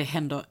gumman, det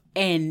händer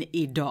än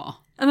idag.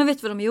 Ja, men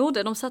vet du vad de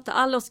gjorde? De satte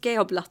alla oss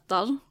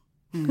GA-blattar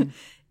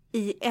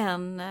i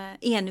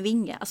en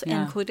vinge, alltså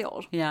en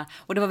korridor. Ja,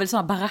 och det var väl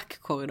sån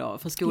barackkorridor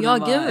för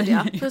skolan. Ja, gud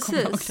ja,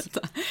 precis.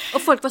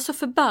 Och folk var så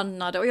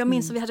förbannade, och jag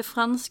minns att vi hade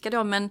franska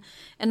då, men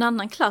en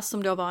annan klass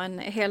som då var en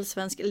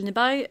helsvensk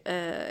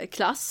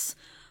Lineberg-klass.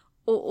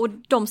 Och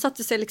de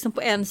satte sig liksom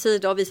på en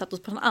sida och vi satt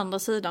oss på den andra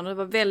sidan, och det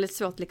var väldigt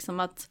svårt liksom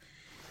att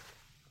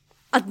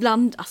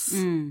blandas.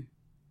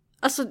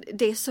 Alltså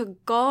det är så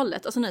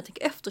galet, alltså när jag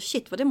tänker efter,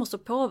 shit vad det måste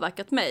ha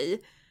påverkat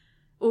mig.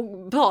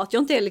 Och bra att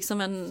jag inte är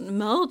liksom en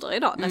mördare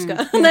idag. Nej,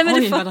 nej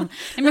men det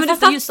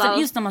fattar.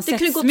 Just när man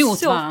sätts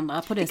mot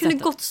varandra på det sättet. Det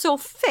kunde gått så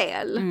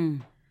fel.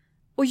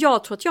 Och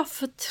jag tror att jag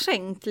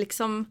förträngt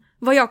liksom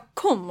var jag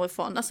kommer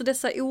ifrån. Alltså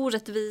dessa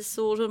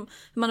orättvisor, hur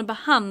man har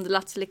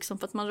behandlats liksom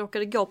för att man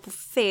råkade gå på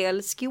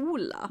fel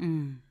skola.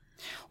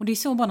 Och det är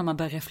så bara när man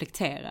börjar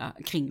reflektera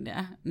kring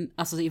det.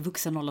 Alltså i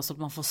vuxen ålder, så att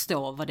man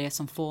förstår vad det är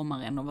som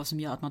formar en och vad som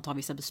gör att man tar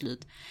vissa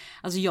beslut.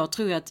 Alltså jag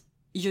tror att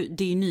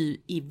det är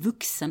nu i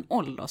vuxen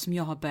ålder som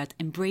jag har börjat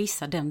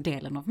embracea den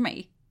delen av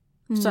mig.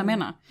 Så jag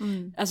menar.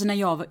 Alltså när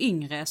jag var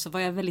yngre så var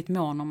jag väldigt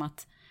mån om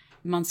att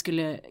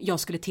jag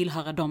skulle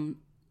tillhöra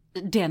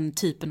den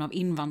typen av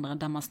invandrare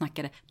där man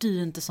snackade, du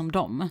är inte som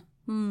dem.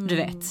 Du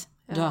vet,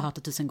 du har hört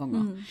det 1000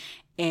 gånger.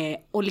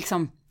 Och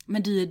liksom,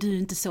 men du är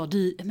inte så,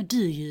 du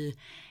är ju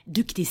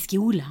duktig i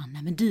skolan,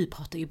 men du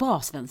pratar ju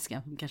bra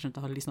svenska. Kanske inte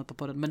har lyssnat på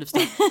podden, men du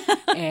förstår.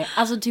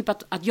 Alltså typ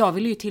att jag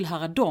ville ju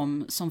tillhöra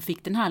dem som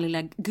fick den här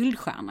lilla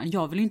guldstjärnan.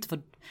 Jag ville ju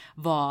inte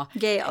vara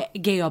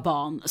gaya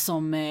barn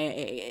som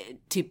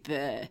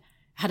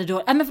hade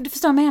då, men du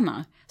förstår vad jag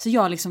menar. Så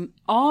jag liksom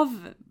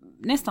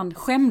nästan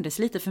skämdes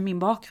lite för min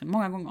bakgrund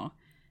många gånger.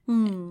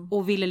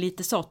 Och ville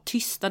lite så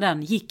tysta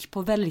den, gick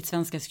på väldigt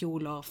svenska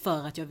skolor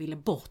för att jag ville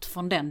bort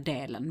från den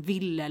delen.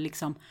 Ville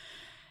liksom,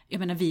 jag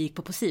menar vi gick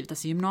på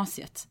Civitas i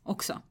gymnasiet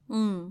också.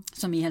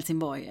 Som i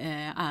Helsingborg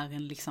är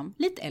en liksom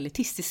lite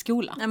elitistisk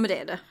skola. Ja men det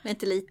är det,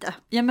 inte lite.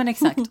 Ja men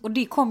exakt, och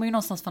det kommer ju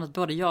någonstans från att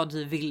både jag och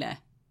du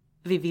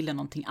vi ville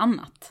någonting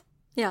annat.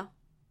 Ja.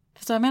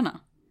 Förstår jag menar?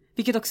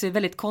 Vilket också är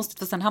väldigt konstigt,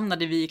 för sen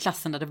hamnade vi i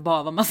klassen där det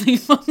bara var massa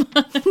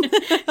invandrare.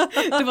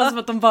 Det var som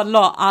att de bara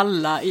la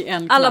alla i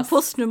en klass. Alla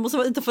postnummer som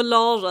var inte för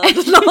Lara,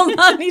 då la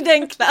man i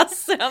den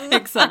klassen.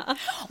 Exakt.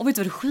 Och vet du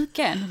vad det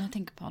sjuka är när jag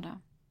tänker på det?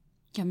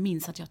 Jag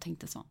minns att jag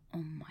tänkte så,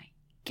 oh my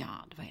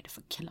god, vad är det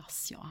för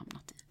klass jag har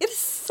hamnat i? Är det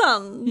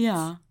sant?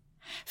 Ja.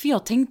 För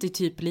jag tänkte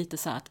typ lite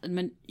så att...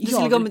 Du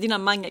skulle gå med dina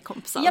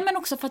mangakompisar. Ja, men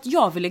också för att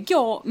jag ville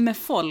gå med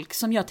folk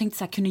som jag tänkte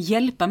så här, kunde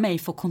hjälpa mig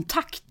få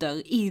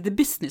kontakter i the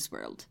business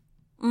world.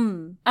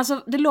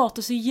 Alltså det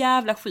låter så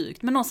jävla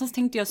sjukt, men någonstans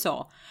tänkte jag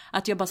så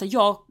att jag bara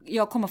så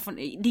jag kommer från,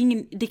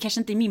 det kanske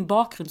inte är min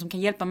bakgrund som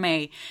kan hjälpa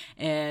mig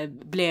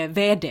bli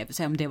vd,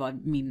 så om det var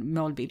min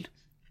målbild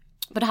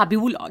på det här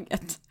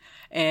bolaget.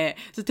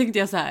 Så tänkte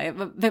jag så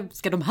här, vem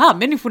ska de här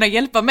människorna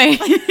hjälpa mig?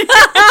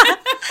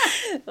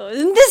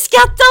 Det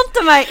skattar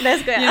inte mig. Nej,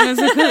 ska jag. Ja, men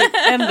så sjukt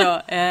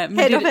ändå.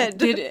 Men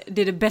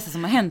det är det bästa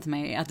som har hänt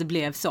mig, att det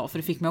blev så. För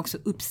det fick mig också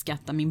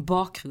uppskatta min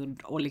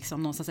bakgrund och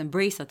liksom någonstans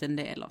embraceat en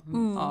del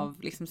av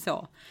liksom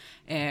så.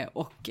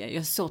 Och jag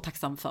är så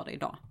tacksam för det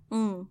idag.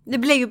 Det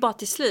blev ju bara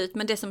till slut,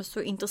 men det som är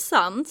så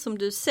intressant som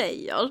du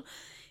säger,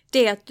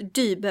 det är att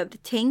du behövde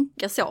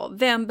tänka så.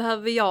 Vem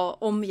behöver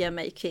jag omge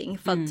mig kring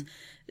för att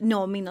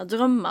nå mina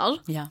drömmar?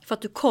 Ja. För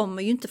att du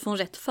kommer ju inte från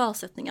rätt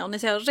förutsättningar. Och när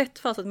jag säger rätt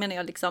förutsättningar menar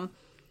jag liksom...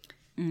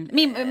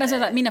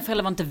 Mina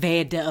föräldrar var inte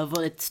vd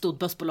över ett stort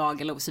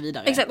börsbolag eller så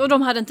vidare. Exakt, och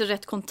de hade inte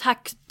rätt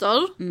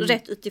kontakter,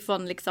 rätt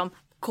utifrån liksom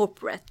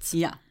corporate.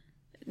 Ja.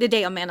 Det är det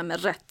jag menar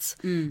med rätt.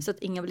 Så att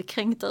ingen blir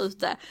kränkt där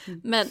ute.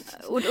 Men,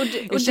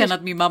 jag känner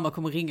att min mamma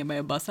kommer ringa mig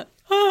och bara så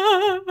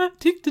här,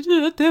 tyckte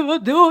du att det var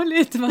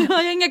dåligt? Jag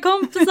har inga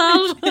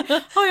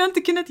kompisar. Har jag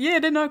inte kunnat ge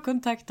dig några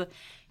kontakter?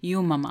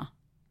 Jo mamma,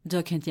 du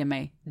har kunnat ge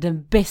mig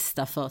den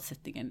bästa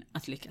förutsättningen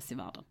att lyckas i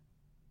världen.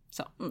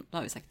 Så, då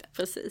har vi sagt det.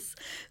 Precis.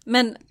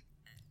 Men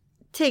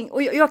tänk,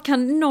 och jag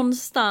kan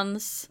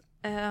någonstans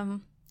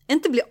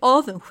inte bli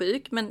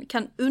avundsjuk, men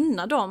kan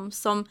unna dem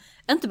som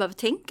inte behöver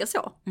tänka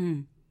så.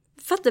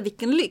 Fatta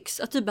vilken lyx,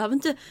 att du behöver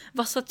inte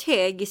vara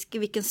strategisk i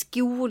vilken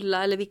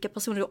skola eller vilka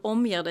personer du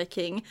omger dig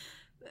kring.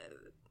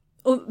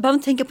 Och behöver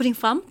inte tänka på din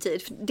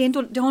framtid.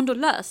 Det har ändå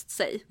löst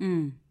sig.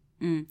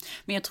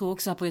 Men jag tror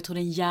också det är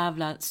en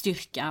jävla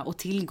styrka och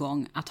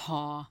tillgång att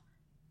ha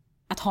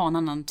en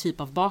annan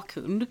typ av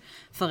bakgrund.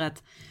 För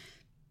att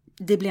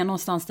det blir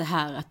någonstans det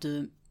här att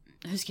du,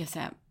 hur ska jag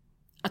säga,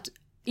 att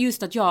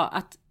just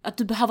att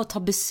du behöver ta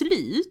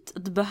beslut,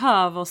 att du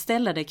behöver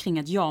ställa dig kring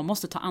att jag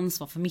måste ta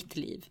ansvar för mitt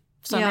liv.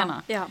 Så jag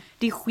menar,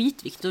 det är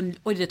skitviktigt,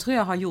 och det tror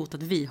jag har gjort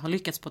att vi har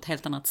lyckats på ett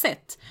helt annat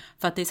sätt.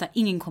 För att det är så här,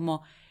 ingen kommer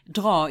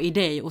dra i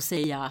dig och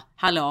säga,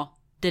 hallå,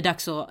 det är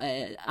dags att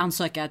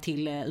ansöka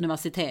till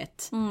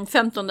universitet.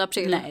 15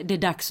 april. Nej, det är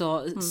dags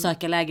att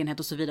söka lägenhet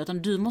och så vidare.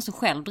 Utan du måste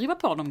själv driva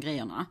på de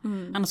grejerna.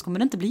 Annars kommer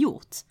det inte bli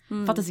gjort.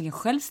 För att det är en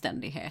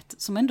självständighet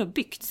som ändå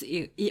byggts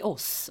i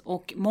oss.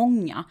 Och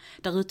många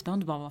där ute behöver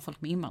inte bara vara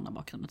folk med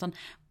invandrarbakgrund. Utan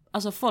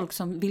alltså folk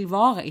som vill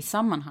vara i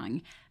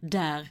sammanhang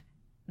där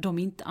de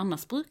inte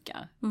annars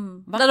brukar.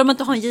 Där de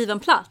inte har en given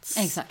plats.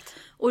 Exakt.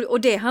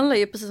 Och det handlar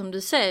ju precis som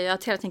du säger,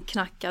 att hela tiden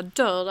knacka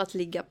dörr, att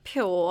ligga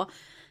på,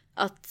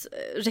 att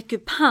räcka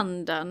upp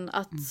handen,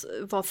 att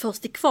vara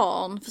först i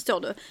kvarn,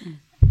 förstår du?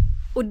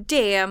 Och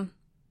det,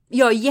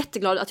 jag är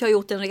jätteglad att jag har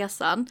gjort den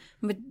resan,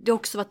 men det har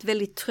också varit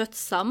väldigt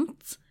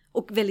tröttsamt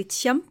och väldigt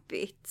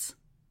kämpigt.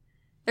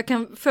 Jag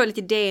kan få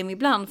lite DM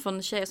ibland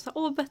från tjejer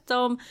som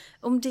berätta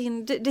om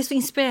din, det är så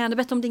inspirerande,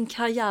 berätta om din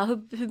karriär,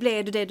 hur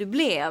blev du det du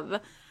blev?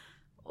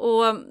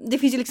 Och det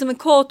finns ju liksom en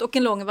kort och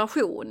en lång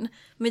version.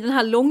 Men den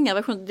här långa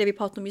versionen, det vi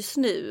pratar om just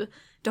nu,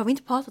 det har vi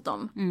inte pratat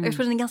om. Jag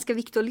tror den är ganska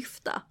viktig att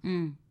lyfta.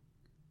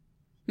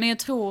 Men jag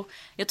tror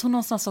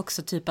någonstans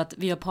också typ att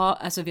vi har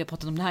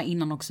pratat om det här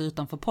innan också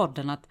utanför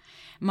podden, att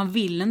man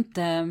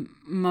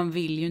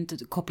vill ju inte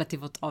koppla till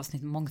vårt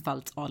avsnitt med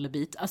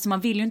mångfaldsalibit. Alltså man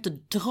vill ju inte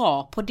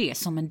dra på det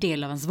som en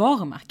del av ens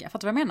varumärke.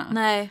 Fattar du vad jag menar?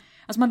 Nej.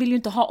 Alltså man vill ju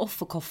inte ha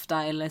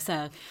offerkofta eller så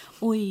här,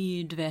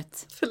 oj, du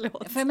vet.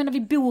 Förlåt. För jag menar,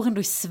 vi bor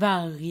ändå i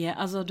Sverige.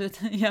 Alltså du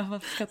vet,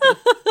 varför skrattar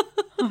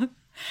du?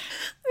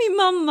 Min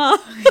mamma.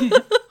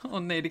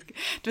 Nej,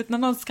 du vet när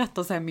någon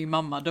skrattar och säger min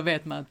mamma, då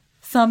vet man att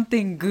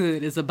something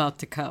good is about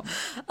to come.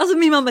 Alltså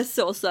min mamma är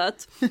så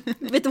söt.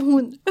 Vet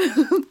du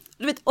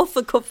du vet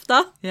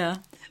offerkofta? Ja.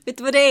 Vet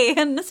du vad det är i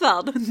hennes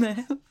värld?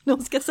 Nej. När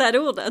hon ska säga det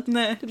ordet?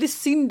 Nej. Det blir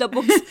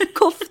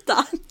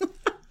syndabockskofta.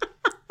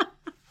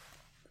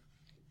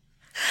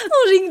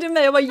 Hon ringde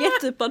mig och var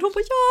jätteupprörd. Hon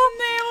bara,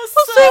 och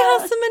så är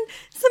han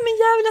som en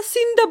jävla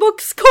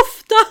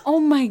syndabockskofta.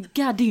 Oh my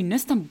god, det är ju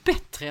nästan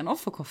bättre än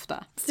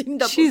offerkofta.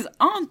 She's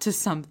on to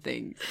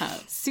something här.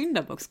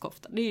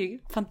 Syndabockskofta, det är ju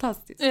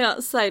fantastiskt.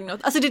 Ja, side note.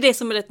 Alltså det är det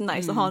som är rätt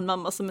nice att ha en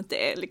mamma som inte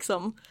är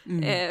liksom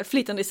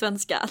flytande i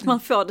svenska. Att man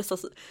får dessa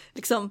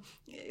liksom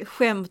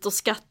skämt och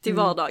skatt i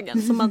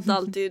vardagen som man inte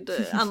alltid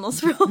annars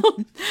får.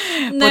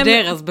 På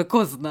deras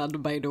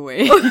bekostnad, by the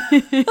way.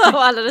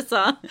 Och alla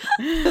dessa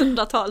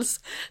hundratals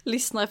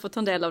lyssnare får ta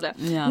en del av det.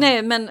 Ja.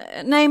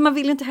 Nej, man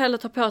vill inte heller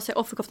ta på sig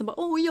offerkoftan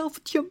bara, jag har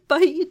fått jobba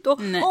hit och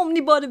om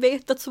ni bara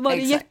vetat så var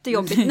det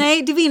jättejobbigt.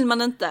 Nej, det vill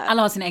man inte.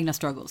 Alla har sina egna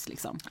struggles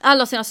liksom.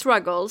 Alla har sina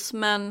struggles,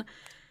 men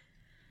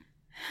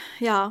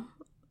ja,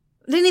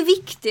 den är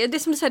viktig. Det är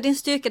som du säger, det är en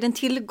styrka, det är en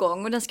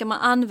tillgång och den ska man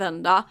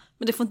använda,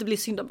 men det får inte bli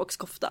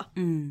syndabockskofta.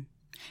 Men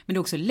det är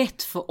också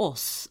lätt för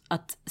oss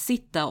att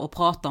sitta och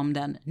prata om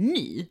den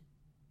nu.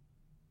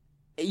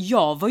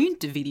 Jag var ju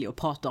inte villig att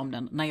prata om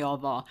den när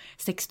jag var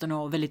 16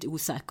 år och väldigt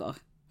osäker.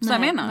 Så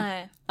jag menar.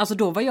 Nej. Alltså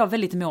då var jag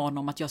väldigt mån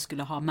om att jag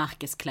skulle ha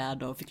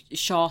märkeskläder och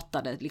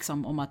tjatade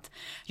liksom om att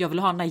jag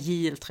ville ha den där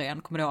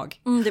JL-tröjan, kommer du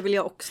ihåg? Det vill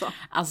jag också.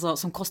 Alltså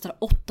som kostade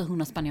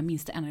 800 spänn, jag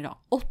minns det än idag.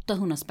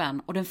 800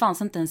 spänn och den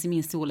fanns inte ens i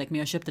min storlek, men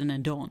jag köpte den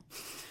ändå.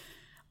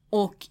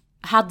 Och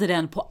hade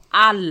den på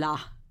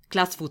alla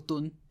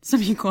klassfoton som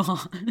gick att ha.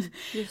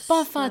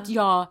 Bara för att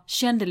jag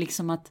kände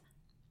liksom att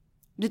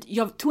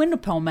jag tog ändå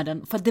på med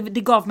den för att det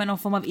gav mig någon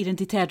form av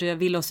identitet och jag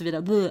ville och så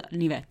vidare.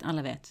 Ni vet,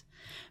 alla vet.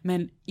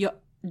 Men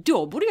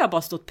då borde jag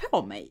bara stått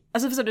på mig.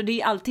 Alltså förstår du,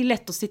 det är alltid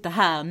lätt att sitta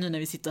här nu när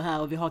vi sitter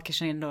här och vi har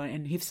kanske ändå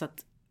en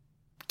hyfsat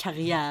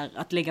karriär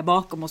att lägga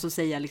bakom oss och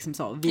säga liksom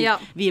så.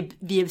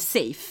 Vi är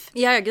safe.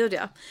 Ja, gud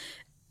ja.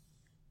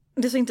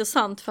 Det är så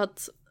intressant för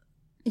att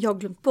jag har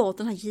glömt bort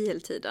den här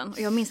JL-tiden. Och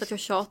jag minns att jag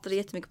tjatade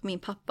jättemycket på min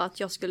pappa att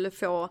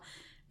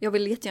jag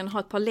ville jättegärna ha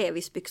ett par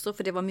Levis-byxor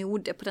för det var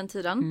mode på den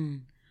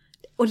tiden.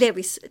 Och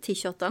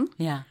Levis-t-shirten.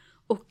 Ja.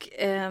 Och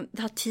det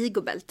här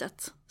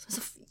tigerbältet.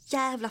 Så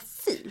jävla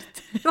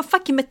fult. Det var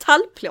fucking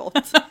metallplåt.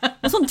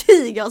 En sån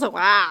tiger.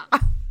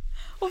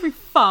 Så, fy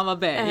fan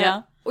vad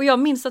ja. Och jag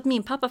minns att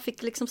min pappa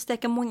fick liksom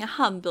steka många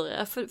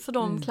hamburgare för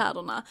de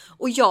kläderna.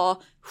 Och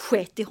jag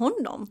sket i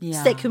honom.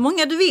 Ja. Stek hur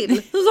många du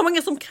vill. Så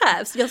många som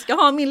krävs. Jag ska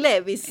ha min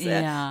Levis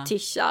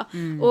tisha.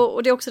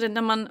 Och det är också det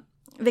när man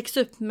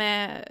växer upp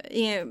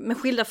med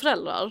skilda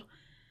föräldrar.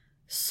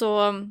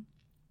 Så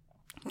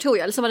tror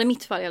jag, eller så var det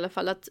mitt fall i alla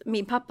fall, att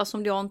min pappa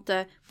som då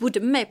inte bodde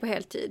med mig på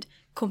heltid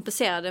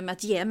kompenserade med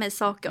att ge mig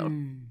saker.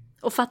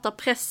 Och fattar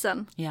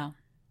pressen. Ja.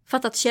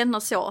 Fattar att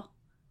känna så.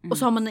 Och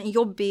så har man en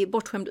jobbig,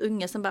 bortskämd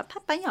unge som bara,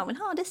 pappa, jag vill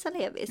ha dessa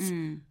Levis.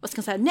 Vad ska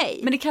man säga? Nej.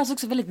 Men det krävs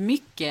också väldigt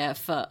mycket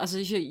för, alltså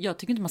jag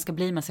tycker inte man ska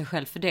bli med sig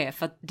själv för det.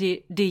 För att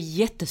det är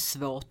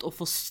jättesvårt att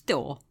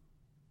förstå.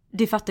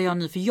 Det fattar jag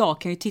nu, för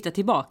jag kan ju titta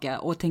tillbaka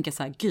och tänka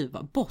så här, gud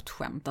vad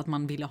bortskämt att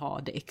man ville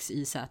ha det X,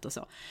 Y, Z och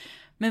så.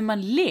 Men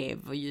man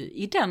lever ju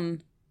i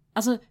den,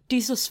 alltså det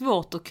är så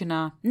svårt att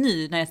kunna,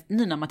 nu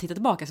när man tittar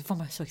tillbaka så får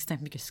man så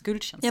extremt mycket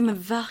skuldkänsla. Ja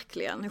men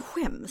verkligen,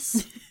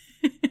 skäms.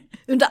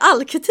 Under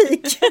all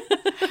kritik.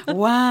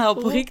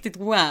 Wow, på riktigt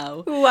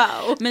wow.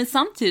 Men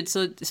samtidigt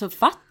så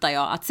fattar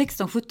jag att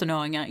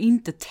 16-17-åringar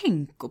inte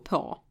tänker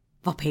på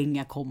var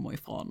pengar kommer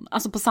ifrån.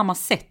 Alltså på samma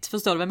sätt,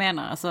 förstår du vad jag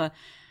menar? Alltså,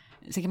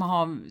 så kan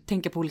man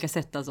tänka på olika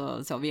sätt,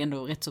 alltså, så vi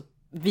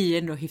är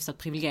ändå hyfsat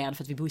privilegierade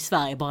för att vi bor i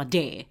Sverige, bara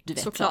det, du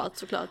vet.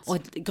 Såklart. Och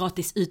ett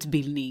gratis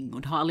utbildning,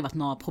 och det har aldrig varit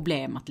några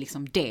problem att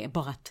liksom det,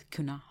 bara att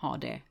kunna ha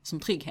det som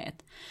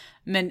trygghet.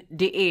 Men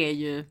det är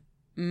ju,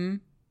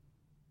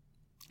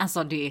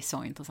 alltså det är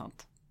så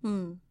intressant.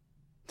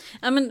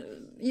 Ja, men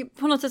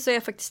på något sätt så är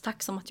jag faktiskt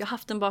tacksam att jag har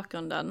haft den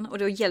bakgrunden. Och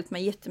det har hjälpt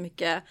mig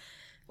jättemycket.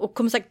 Och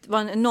kommer säkert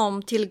vara en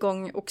enorm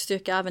tillgång och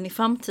styrka även i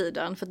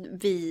framtiden. För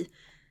att vi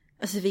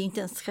är inte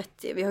ens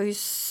 30. Vi har ju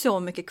så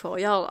mycket kvar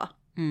att göra.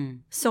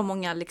 Så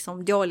många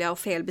liksom dåliga och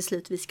fel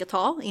beslut vi ska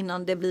ta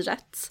innan det blir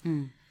rätt.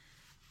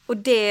 Och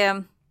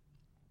det...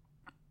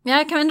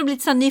 Jag kan ändå bli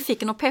lite så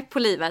nyfiken och pepp på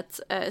livet.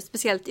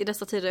 Speciellt i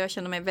dessa tider jag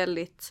känner mig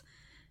väldigt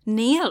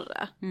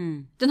nere.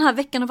 Den här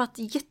veckan har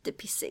varit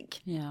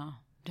jättepissig. Ja,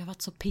 det har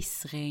varit så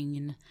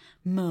pissregn,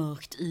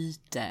 mörkt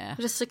ute.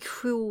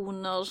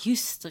 Restriktioner.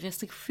 Just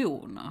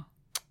restriktioner.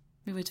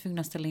 Vi var ju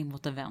tvungna att ställa in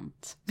vårt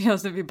event.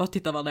 Vi bara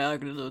tittar varandra i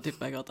ögonen och typ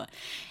börjar gråta.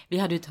 Vi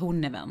hade ju ett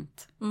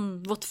hon-event.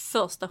 Vårt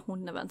första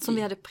hon-event som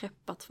vi hade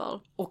preppat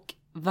för. Och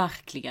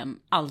verkligen,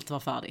 allt var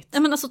färdigt. Ja,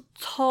 men alltså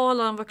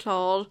talaren var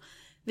klar.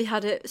 Vi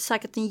hade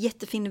säkert en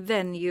jättefin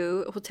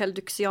venue, Hotel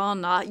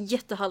Duxiana,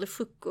 jättehärlig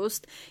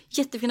frukost,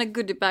 jättefina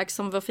goodiebags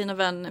som vår fina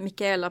vän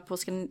Mikaela på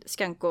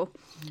Skanko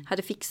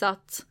hade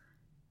fixat.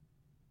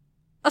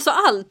 Alltså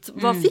allt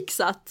var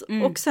fixat.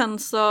 Och sen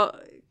så...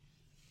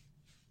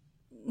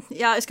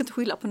 Ja, jag ska inte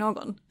skylla på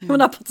någon.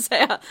 Hon har på att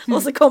säga.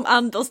 Och så kom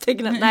Anders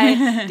tecknet.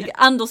 Nej,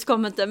 Anders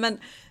kom inte. Men...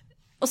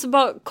 Och så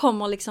bara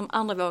kommer liksom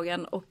andra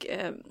vågen och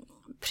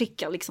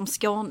prickar liksom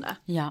Skåne.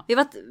 Ja. Det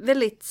har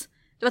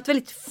varit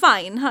väldigt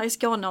fine här i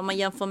Skåne om man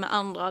jämför med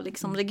andra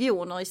liksom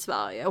regioner i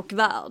Sverige och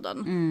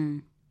världen.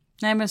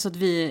 Nej, men så att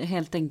vi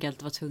helt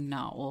enkelt var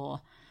tvungna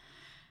att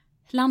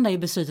landa i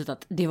beslutet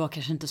att det var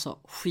kanske inte så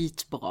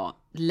skitbra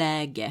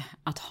läge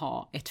att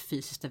ha ett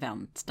fysiskt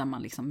event där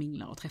man liksom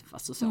minglar och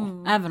träffas och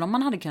så. Även om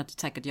man hade kunnat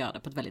säkert göra det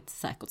på ett väldigt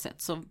säkert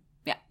sätt. Så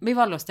ja, vi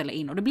valde att ställa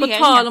in. Och det blev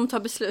på tal om att ta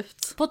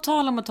beslut. På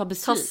tal om att ta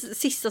beslut. Ta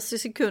sista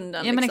sekunden. Ja,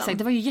 liksom. men exakt.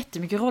 Det var ju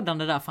jättemycket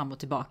rådande där fram och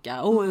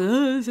tillbaka.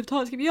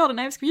 Ska vi göra det?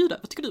 Nej, ska vi göra det?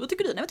 Vad tycker du?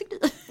 Nej, vad tycker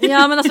du?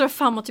 Ja, men alltså det var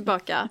fram och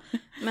tillbaka.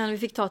 Men vi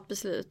fick ta ett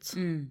beslut.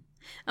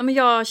 Ja, men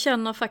jag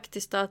känner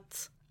faktiskt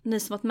att ni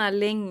som varit med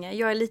länge,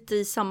 jag är lite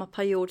i samma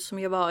period som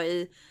jag var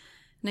i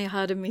när jag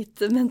hade mitt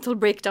mental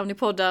breakdown i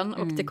podden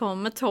och det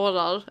kom med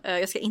tårar.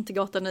 Jag ska inte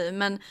gråta nu,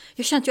 men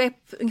jag känner att jag är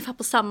ungefär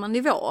på samma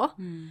nivå.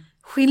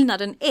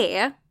 Skillnaden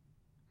är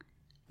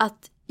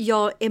att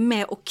jag är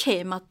mer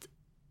okej med att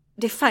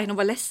det är fint att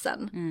vara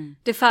ledsen.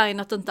 Det är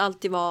fint att inte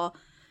alltid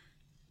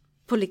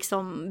på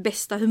liksom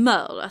bästa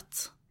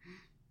humöret.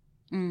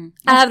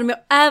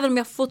 Även om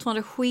jag fortfarande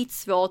är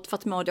skitsvårt för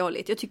att må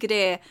dåligt. Jag tycker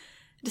det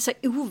är så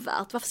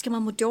ovärt. Varför ska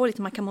man må dåligt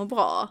när man kan må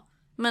bra?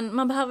 Men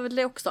man behöver väl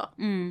det också.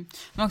 Men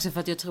också för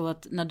att jag tror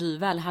att när du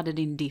väl hade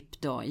din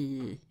dipp då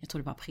i, jag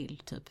tror det var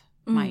april typ,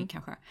 maj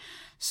kanske.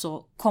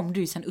 Så kom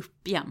du sen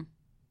upp igen.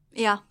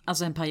 Ja.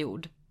 Alltså en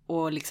period.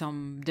 Och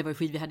liksom, det var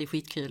vi hade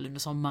skitkul under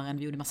sommaren,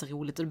 vi gjorde massa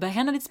roligt. Och det började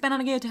hända lite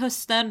spännande grejer till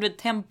hösten,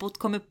 tempot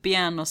kom upp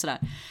igen och sådär.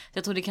 Så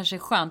jag tror det kanske är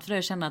skönt för dig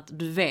att känna att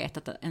du vet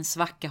att en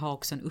svacka har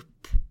också en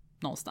upp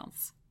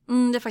någonstans.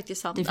 Det är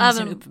faktiskt sant. Det finns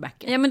en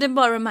uppbacke. Ja, men det är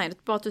bara reminded,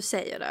 bara att du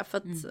säger det. För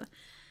att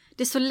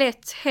det är så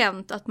lätt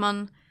hänt att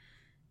man...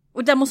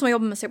 Och där måste man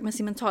jobba med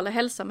sin mentala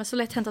hälsa. Men så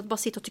lätt hänt att bara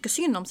sitta och tycka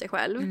synd om sig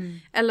själv.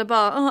 Eller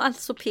bara, allt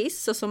så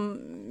piss. Och som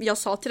jag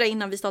sa till dig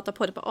innan vi startade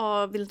på det.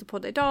 Bara, vill inte på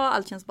det idag,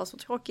 allt känns bara så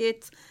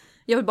tråkigt.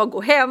 Jag vill bara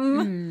gå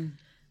hem.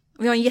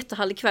 Vi har en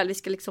jättehärlig kväll, vi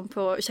ska liksom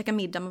käka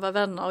middag med våra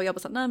vänner. Och jag bara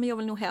så, nej men jag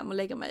vill nog hem och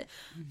lägga mig.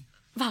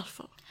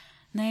 Varför?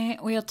 Nej,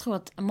 och jag tror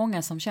att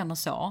många som känner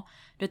så,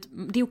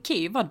 det är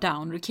okej att vara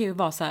down, det är okej att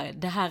vara så här,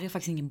 det här är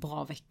faktiskt ingen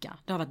bra vecka,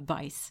 det har varit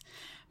bajs.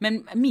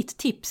 Men mitt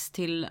tips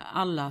till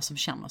alla som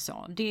känner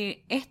så, det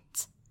är 1,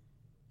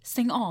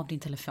 stäng av din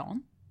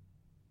telefon.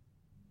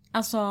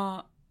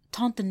 Alltså,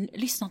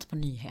 lyssna inte på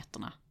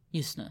nyheterna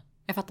just nu.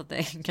 Jag fattar att det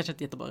är kanske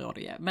inte jättebra råd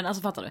att ge, men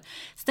alltså fattar du?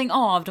 Stäng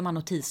av de här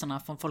notiserna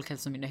från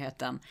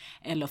Folkhälsomyndigheten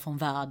eller från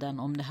världen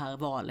om det här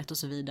valet och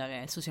så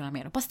vidare, sociala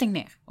medier. Bara stäng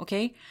ner,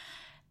 okej?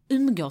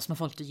 Umgås med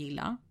folk du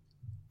gillar.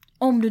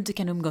 Om du inte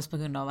kan umgås på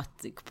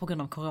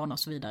grund av corona och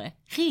så vidare,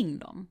 ring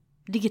dem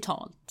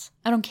digitalt.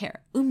 I don't care.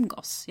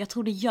 Umgås. Jag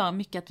tror det gör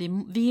mycket att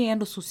vi är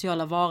ändå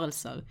sociala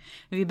varelser.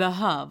 Men vi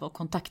behöver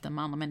kontakten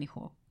med andra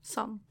människor.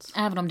 Sant.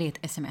 Även om det är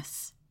ett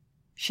sms,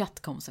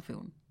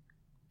 chattkonversation,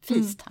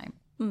 FaceTime,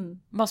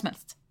 vad som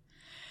helst.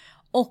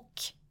 Och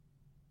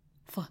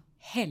för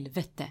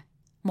helvete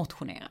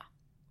motionera.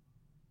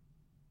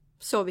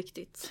 Så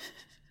viktigt.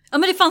 Ja,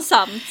 men det är fan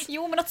sant.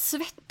 Jo, men att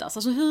svettas.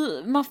 Alltså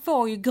man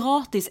får ju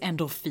gratis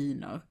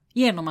endorfiner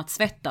genom att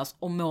svettas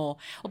och må.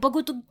 Och bara gå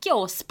ut och gå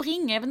och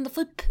springa. Jag vet inte,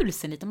 få ut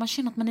pulsen lite. Man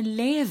känner att man är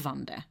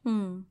levande.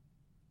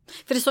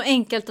 För det är så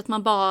enkelt att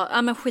man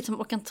bara, men skit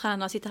som orkar inte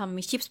träna, sitta här med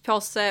min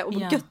chipspåse och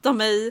götta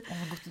mig.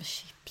 Gott med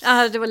chips.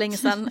 Ja, det var länge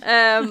sedan.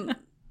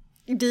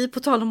 Du, på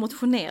tal om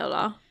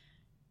motionera.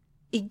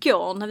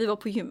 Igår när vi var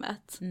på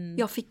gymmet,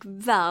 jag fick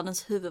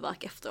världens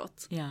huvudvärk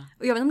efteråt. Ja.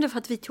 Och jag vet inte om det var för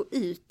att vi tog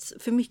ut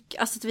för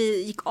mycket, alltså att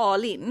vi gick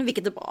all in,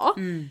 vilket är bra.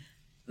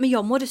 Men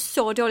jag mådde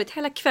så dåligt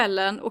hela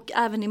kvällen och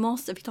även i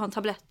morse fick ta en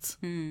tablett.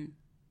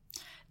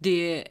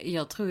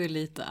 Jag tror ju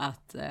lite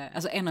att,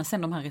 alltså ända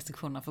sedan de här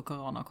restriktionerna för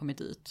corona har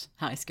kommit ut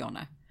här i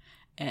Skåne,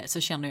 så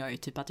känner jag ju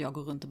typ att jag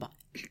går runt och bara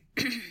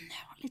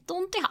jag har lite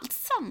ont i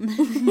halsen.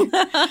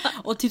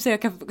 Och typ så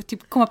jag kan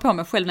typ komma på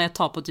mig själv när jag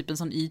tar på typ en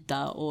sån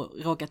yta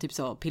och råkar typ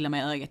så pilla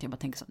mig i ögat. Jag bara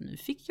tänker så, nu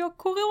fick jag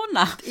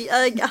corona i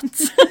ögat.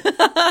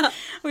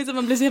 Och så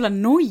man blir så jävla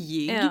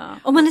nojig. Ja.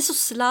 Och man är så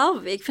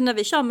slarvig, för när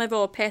vi kör med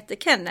vår Peter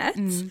Kenneth,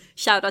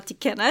 shoutout till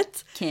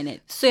Kenneth,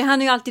 så är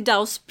han ju alltid där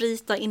och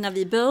spritar innan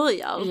vi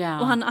börjar. Ja.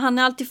 Och han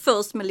är alltid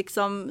först med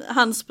liksom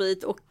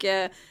handsprit och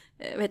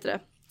vad heter det?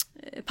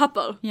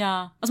 Papper.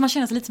 Ja, alltså man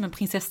känner sig lite som en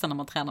prinsessa när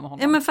man tränar med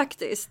honom. Ja men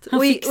faktiskt.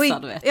 Han fixar,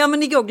 du vet. Ja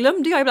men igår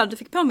glömde jag ibland, du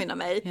fick påminna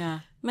mig. Ja.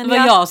 Men det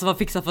var jag som var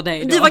fixad för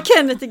dig då. Du var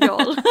Kenneth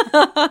igår.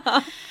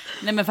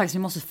 Nej men faktiskt vi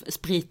måste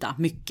sprita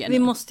mycket nu. Vi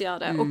måste göra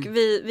det och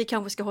vi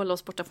kanske ska hålla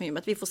oss borta från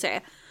gymmet, vi får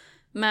se.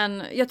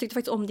 Men jag tyckte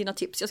faktiskt om dina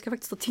tips, jag ska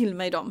faktiskt ta till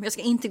mig dem. Jag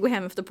ska inte gå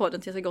hem efter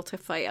podden till jag ska gå och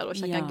träffa er och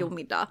käka god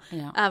middag.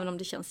 Ja. Även om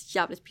det känns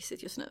jävligt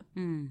pissigt just nu.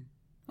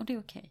 Och det är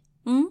okej.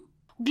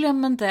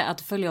 Glöm inte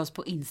att följa oss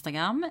på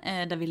Instagram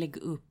där vi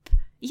lägger upp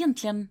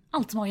egentligen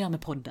allt som har att göra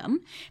med podden.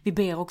 Vi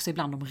ber också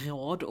ibland om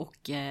råd och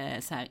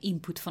så här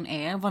input från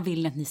er. Vad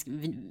vill ni att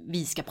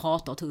vi ska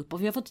prata och ta upp?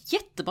 Och vi har fått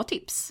jättebra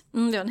tips.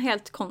 Vi har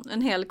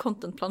en hel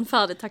contentplan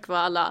färdig tack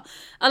vare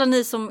alla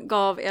ni som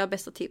gav er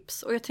bästa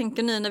tips. Och jag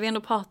tänker nu när vi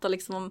ändå pratar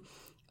liksom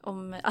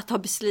om att ta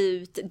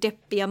beslut,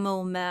 deppiga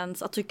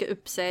moments, att trycka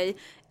upp sig.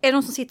 Är det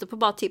någon som sitter på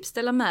bara tips,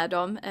 ställa med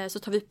dem så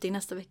tar vi upp det i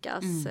nästa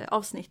veckas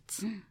avsnitt.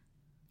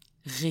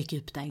 Ryck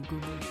upp dig,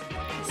 gumman.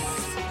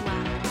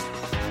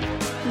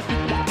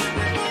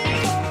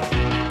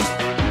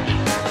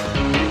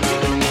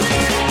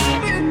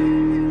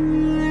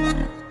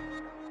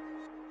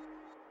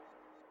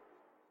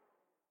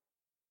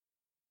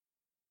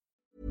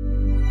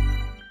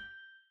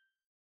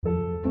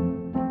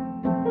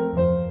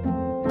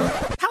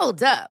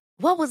 Hold up.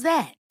 What was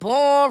that?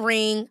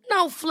 Boring.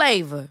 No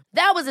flavor.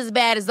 That was as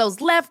bad as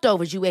those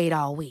leftovers you ate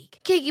all week.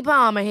 Keke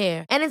Palmer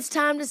here, and it's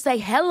time to say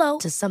hello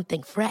to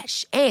something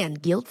fresh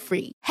and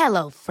guilt-free.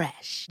 Hello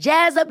Fresh.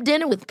 Jazz up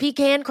dinner with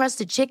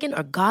pecan-crusted chicken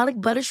or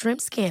garlic butter shrimp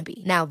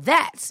scampi. Now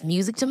that's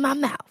music to my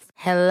mouth.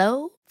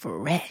 Hello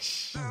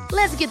Fresh.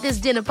 Let's get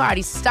this dinner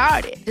party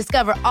started.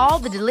 Discover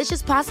all the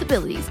delicious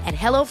possibilities at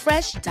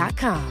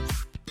hellofresh.com.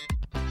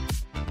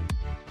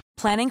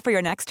 Planning for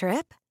your next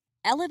trip?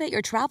 Elevate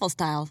your travel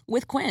style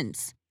with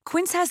Quince.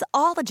 Quince has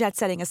all the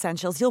jet-setting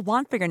essentials you'll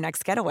want for your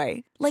next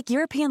getaway, like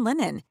European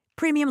linen,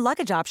 premium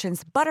luggage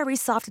options, buttery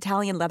soft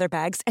Italian leather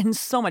bags, and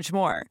so much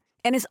more.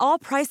 And is all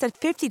priced at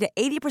 50 to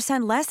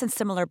 80% less than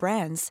similar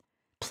brands.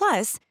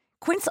 Plus,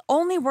 Quince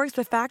only works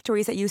with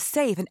factories that use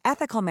safe and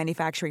ethical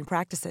manufacturing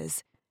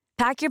practices.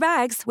 Pack your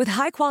bags with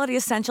high-quality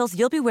essentials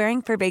you'll be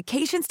wearing for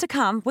vacations to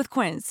come with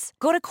Quince.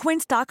 Go to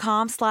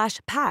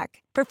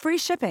quince.com/pack for free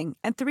shipping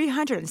and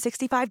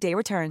 365-day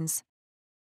returns.